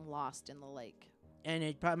have gotten lost in the lake. And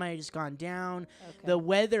it probably might have just gone down. Okay. The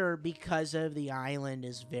weather, because of the island,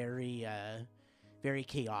 is very, very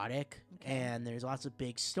chaotic, Okay. and there's lots of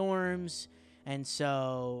big storms. And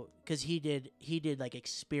so, because he did like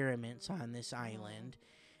experiments on this island,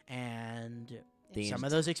 and The some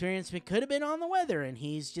of those experiments could have been on the weather, and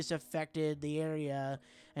he's just affected the area.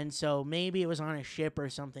 And so maybe it was on a ship or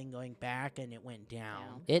something going back, and it went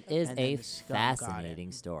down. It is And then a the scum got it.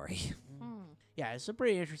 fascinating story. Hmm. Yeah, it's a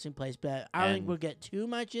pretty interesting place, but I don't think And- we'll get too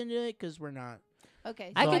much into it because we're not.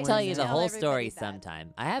 Okay. I so could when tell you the tell whole everybody story that.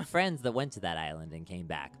 sometime. I have friends that went to that island and came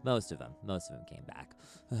back. Most of them came back.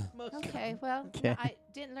 Okay. Well, Okay. I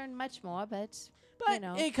didn't learn much more, but But you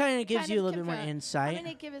know, it kind of gives kind you a of little bit more confirm- insight. I'm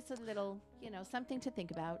gonna give us a little, something to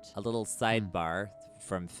think about. A little sidebar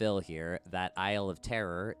from Phil here. That Isle of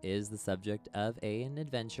Terror is the subject of an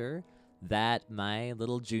adventure that my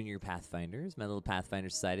little junior Pathfinders, my little Pathfinder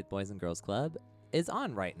Society Boys and Girls Club, is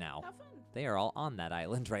on right now. How fun! They are all on that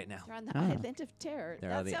island right now. They're on the Ah. island of terror.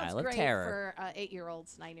 They're that on the sounds Isle of great Terror. for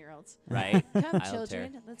 8-year-olds, 9-year-olds. Right? Come, Isle of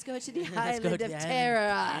children, let's go to the Let's island go to of the island of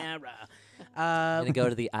terror. Terror. I'm gonna go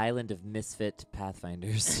to the island of misfit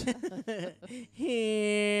Pathfinders.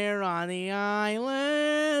 Here on the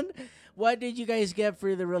island. What did you guys get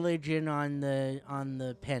for the religion on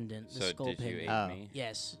the pendant? The So skull did you pendant. aid Oh. me?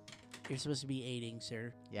 Yes. You're supposed to be aiding,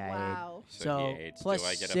 sir. Yeah, Wow. So, he aids. plus Do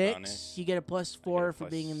I get a 6, bonus? you get a plus 4 for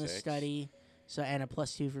plus being in the 6. study. So and a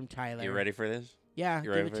plus 2 from Tyler. You ready for this? Yeah, You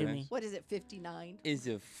give ready it for to this? me. What is it, 59? Is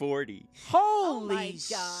a 40. Holy my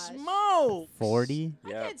gosh. smoke! 40. I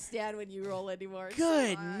Yep. can't stand when you roll anymore. It's so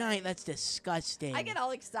Good hard. night. That's disgusting. I get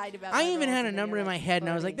all excited about I my even rolls had a and then number you're in my like, head, and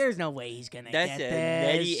I was 40. like, "There's no way he's gonna That's get a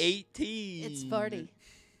this." natty 18. It's 40.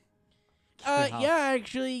 Wow. Yeah,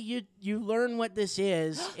 actually, you learn what this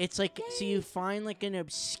is. It's like so you find like an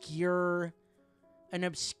obscure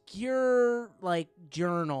like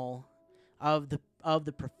journal of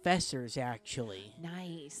the professors actually,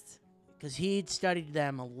 Nice. because he'd studied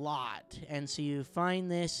them a lot, and so you find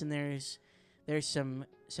this, and there's some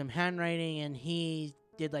handwriting, and he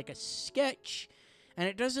did like a sketch. And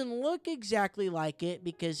it doesn't look exactly like it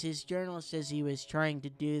because his journal says he was trying to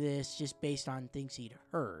do this just based on things he'd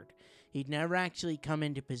heard. He'd never actually come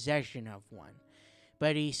into possession of one.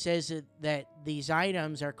 But he says that these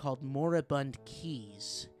items are called moribund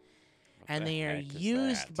keys. What And the they are heck is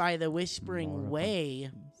used that? by the Whispering Moribund Way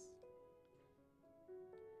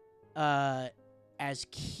keys. as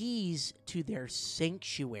keys to their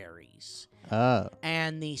sanctuaries. Oh,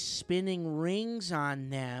 And the spinning rings on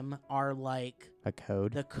them are like a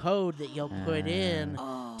code. the code that you'll put in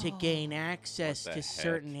Oh. to gain access What to the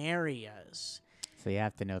certain areas. So you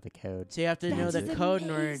have to know the code. So you have to know That's the code in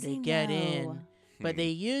order to amazing, get though. in. But they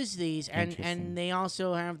use these, and Interesting. they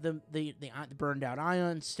also have the burned out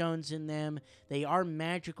ion stones in them. They are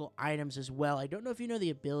magical items as well. I don't know if you know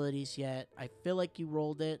the abilities yet. I feel like you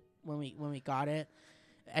rolled it when we got it,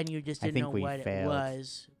 and you just I didn't think know we what it failed.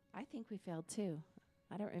 was. I think we failed too.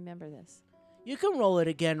 I don't remember this. You can roll it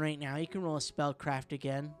again right now. You can roll a spellcraft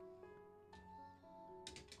again.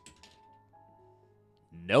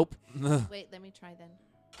 Nope. Wait, let me try then.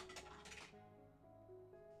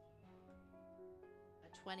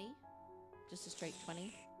 A 20? Just a straight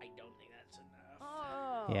 20? I don't think that's enough.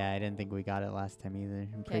 Oh. Yeah, I didn't think we got it last time either.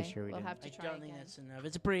 I'm pretty Okay, sure we we'll didn't. have to I try don't again. think that's enough.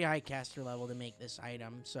 It's a pretty high caster level to make this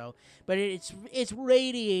item. So, but it's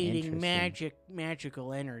radiating Interesting.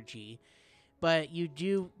 magical energy. But you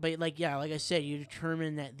do, like I said, you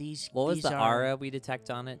determine that these. What was these the are, aura we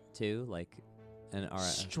detect on it too? Like, An aura.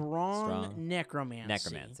 strong necromancy.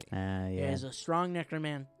 Necromancy. It Yeah. has a strong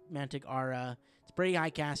necromantic aura. It's pretty high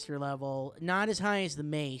caster level. Not as high as the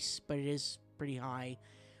mace, but it is pretty high.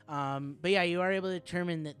 But yeah, you are able to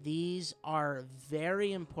determine that these are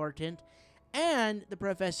very important. And the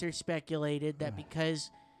professor speculated that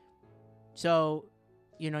because, so,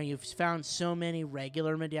 you've found so many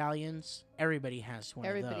regular medallions, everybody has one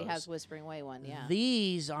Everybody of those. has Whispering Way one, yeah.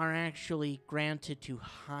 These are actually granted to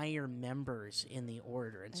higher members in the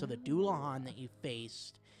order. And so the Doulahan that you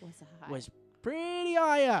faced was pretty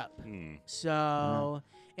high up. So,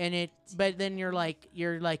 but then you're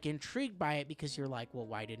like intrigued by it because you're like, well,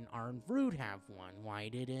 why didn't Arn Vrood have one? Why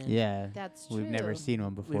didn't? Yeah. That's true. We've never seen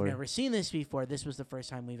one before. We've never seen this before. This was the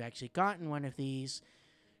first time we've actually gotten one of these.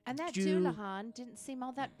 And that Do- Doulahan didn't seem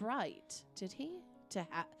all that bright, did he?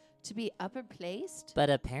 To be upper placed? But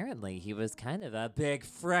apparently he was kind of a big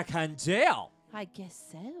frickin' deal. I guess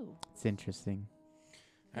so. It's interesting.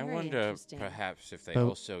 I Very wonder interesting. perhaps if they Oh.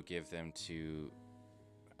 also give them to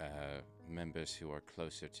members who are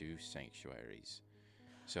closer to sanctuaries.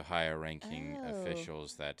 So higher ranking Oh.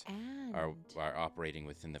 officials that And are operating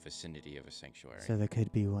within the vicinity of a sanctuary. So there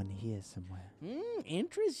could be one here somewhere.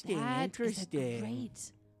 Interesting. that interesting. is a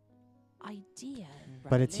great idea.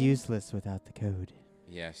 But it's Rylan. useless without the code.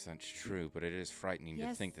 Yes, that's true, but it is frightening to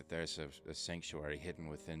Yes. think that there's a sanctuary hidden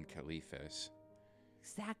within Caliphus.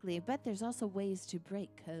 Exactly, but there's also ways to break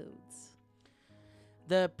codes.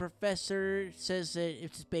 The professor says that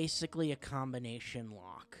it's basically a combination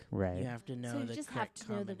lock. Right. You have to know so you the just have correct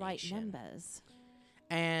to know the right combination. numbers.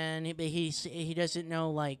 And he doesn't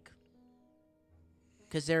know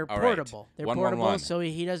because they're All right. portable. They're 111. portable, so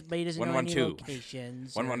he doesn't know any 112.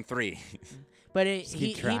 locations. 113. But Just he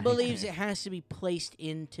keep trying. believes it has to be placed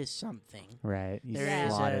into something. Right. You There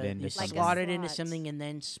is slot it a- into you Like a something. slot it into slot. something and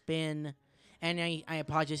then spin. And I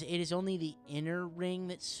apologize. It is only the inner ring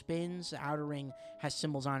that spins. The outer ring has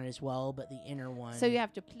symbols on it as well, but the inner one. So you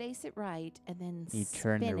have to place it right and then You spin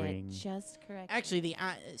turn the it ring. just correctly. Actually,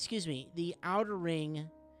 the outer ring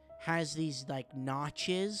has these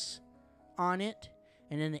notches on it,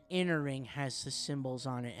 and then the inner ring has the symbols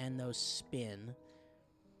on it, and those spin.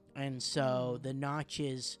 And so the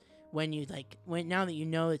notches, when now that you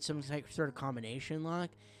know it's some sort of combination lock,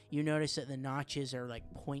 you notice that the notches are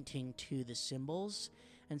pointing to the symbols,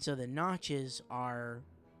 and so the notches are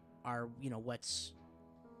the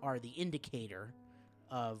indicator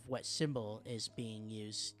of what symbol is being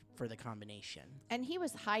used for the combination. And he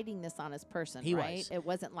was hiding this on his person, He right? was. It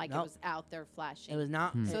wasn't like Nope. it was out there flashing. It was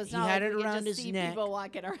not. Hmm. so it's he not had like it we could around just his see neck. people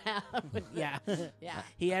walking around. with Yeah. yeah.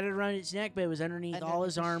 He had it around his neck, but it was underneath all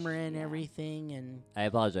his Underneath, armor and yeah. everything, and I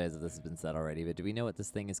apologize if this has been said already, but do we know what this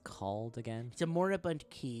thing is called again? it's a moribund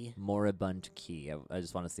key. Moribund key. I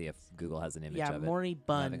just want to see if Google has an image Yeah, of it.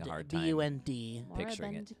 moribund, having a hard time. B-U-N-D.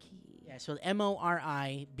 Picturing it. Moribund key. Yeah, so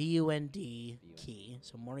M-O-R-I-B-U-N-D key.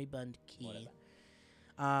 So moribund key.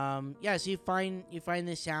 Yeah, so you find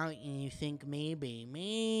this out, and you think maybe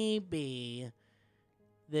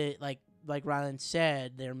that like Rylan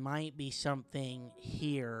said, there might be something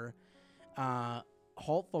here.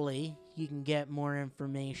 Hopefully, you can get more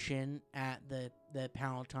information at the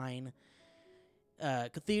Palatine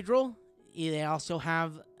Cathedral. They also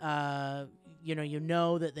have, that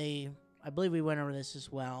they. I believe we went over this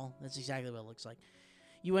as well. That's exactly what it looks like.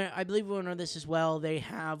 I believe we went over this as well. They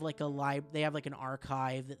have They have an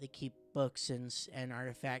archive that they keep books and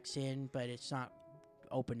artifacts in, but it's not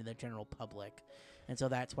open to the general public, and so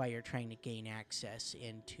that's why you're trying to gain access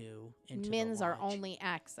into Min's the our lodge. only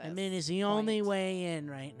access. And Min is the only point. way in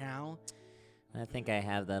right now. I think I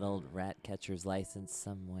have that old rat catcher's license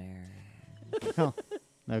somewhere. Oh,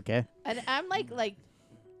 okay. And I'm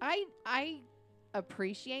I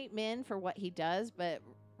appreciate Min for what he does, but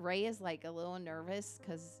Ray is a little nervous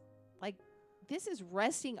because this is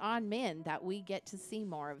resting on Min that we get to see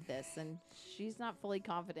more of this, and she's not fully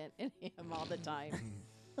confident in him all the time.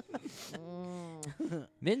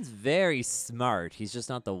 Min's very smart. He's just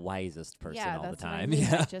not the wisest person yeah, all the that's what I time. mean.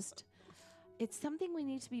 Yeah. It's something we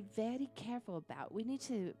need to be very careful about.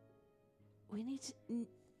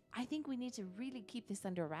 I think we need to really keep this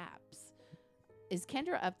under wraps. Is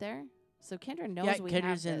Kendra up there? So Kendra knows Yeah, we have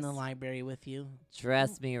Kendra's in the this. library with you.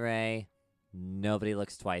 Trust me, Ray. Nobody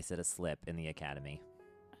looks twice at a slip in the academy.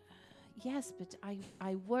 Yes, but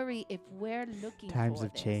I worry if we're looking Times for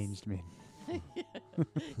have this. changed, man.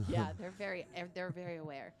 Yeah, they're very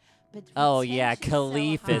aware. But Oh, yeah. retention's so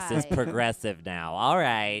Caliphus is high. progressive now. All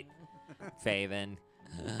right. Faven.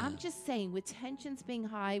 I'm just saying, with tensions being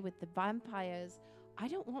high with the vampires, I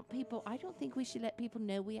don't think we should let people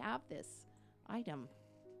know we have this item.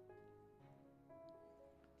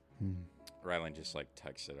 Hmm. Rylan just like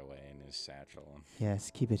tucks it away in his satchel.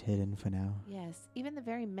 Yes, keep it hidden for now. Yes, even the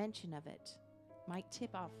very mention of it might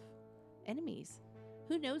tip off enemies.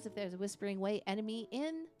 Who knows if there's a Whispering Way enemy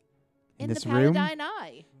in the this room? Paladine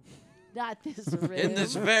Eye? Not this room. In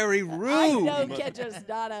this very room. I know Kendra's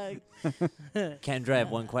not a. Kendra, I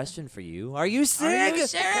have one question for you. Are you sick? Are you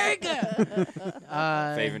sick?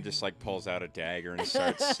 Faven just like pulls out a dagger and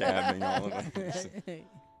starts stabbing all of us.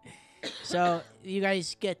 So you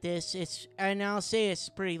guys get this. And I'll say it's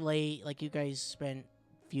pretty late. Like you guys spent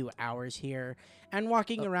a few hours here, and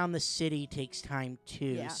walking around the city takes time too.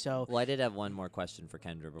 Yeah. So Well, I did have one more question for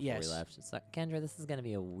Kendra before Yes. we left. So, Kendra, this is going to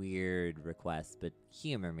be a weird request, but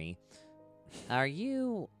humor me. Are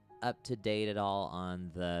you up to date at all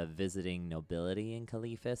on the visiting nobility in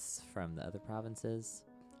Caliphus from the other provinces?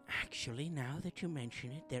 actually, now that you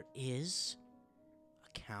mention it, there is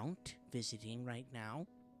a count visiting right now.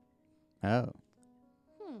 Oh,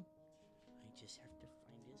 I just have to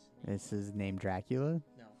find his name. this is named Dracula?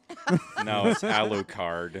 No. No, it's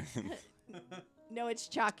Alucard. No, it's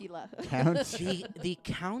Chocula. Count? The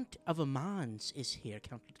Count of Amans is here.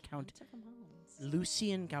 Count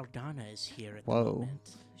Lucian Galdana is here at the Whoa.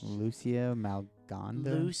 moment. Lucia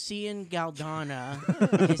Malgonda? Lucian Galdana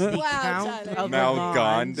is the Wow, Count Tyler. of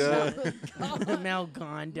Malgonda.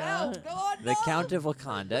 Malgonda. The Count of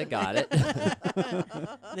Wakanda, got it.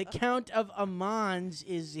 The Count of Amans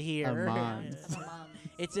is here. Amans.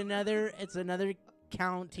 It's another county It's another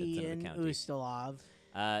in county. Ustalav.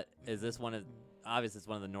 Is this one of, obviously it's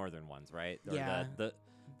one of the northern ones, right? Or Yeah.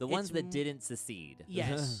 The ones It's that m- didn't secede.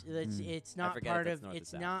 Yes, it's not forget if part it's of north or it's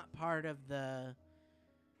south. not part of the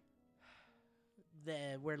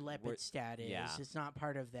where Lepidstadt is. yeah. It's not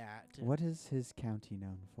part of that. What is his county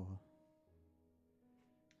known for?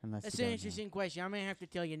 Unless That's you an don't know. interesting question. I'm gonna have to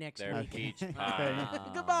tell you next Their week. peach Okay. pie.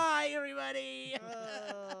 Goodbye, everybody.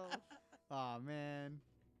 Oh man.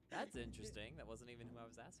 That's interesting. That wasn't even who I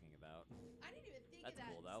was asking about. I didn't even think That's of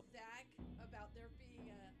that, cool, though. Zach, about there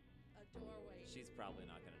being a doorway. She's probably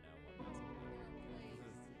not going to know what I'm asking about.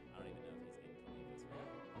 I don't even know if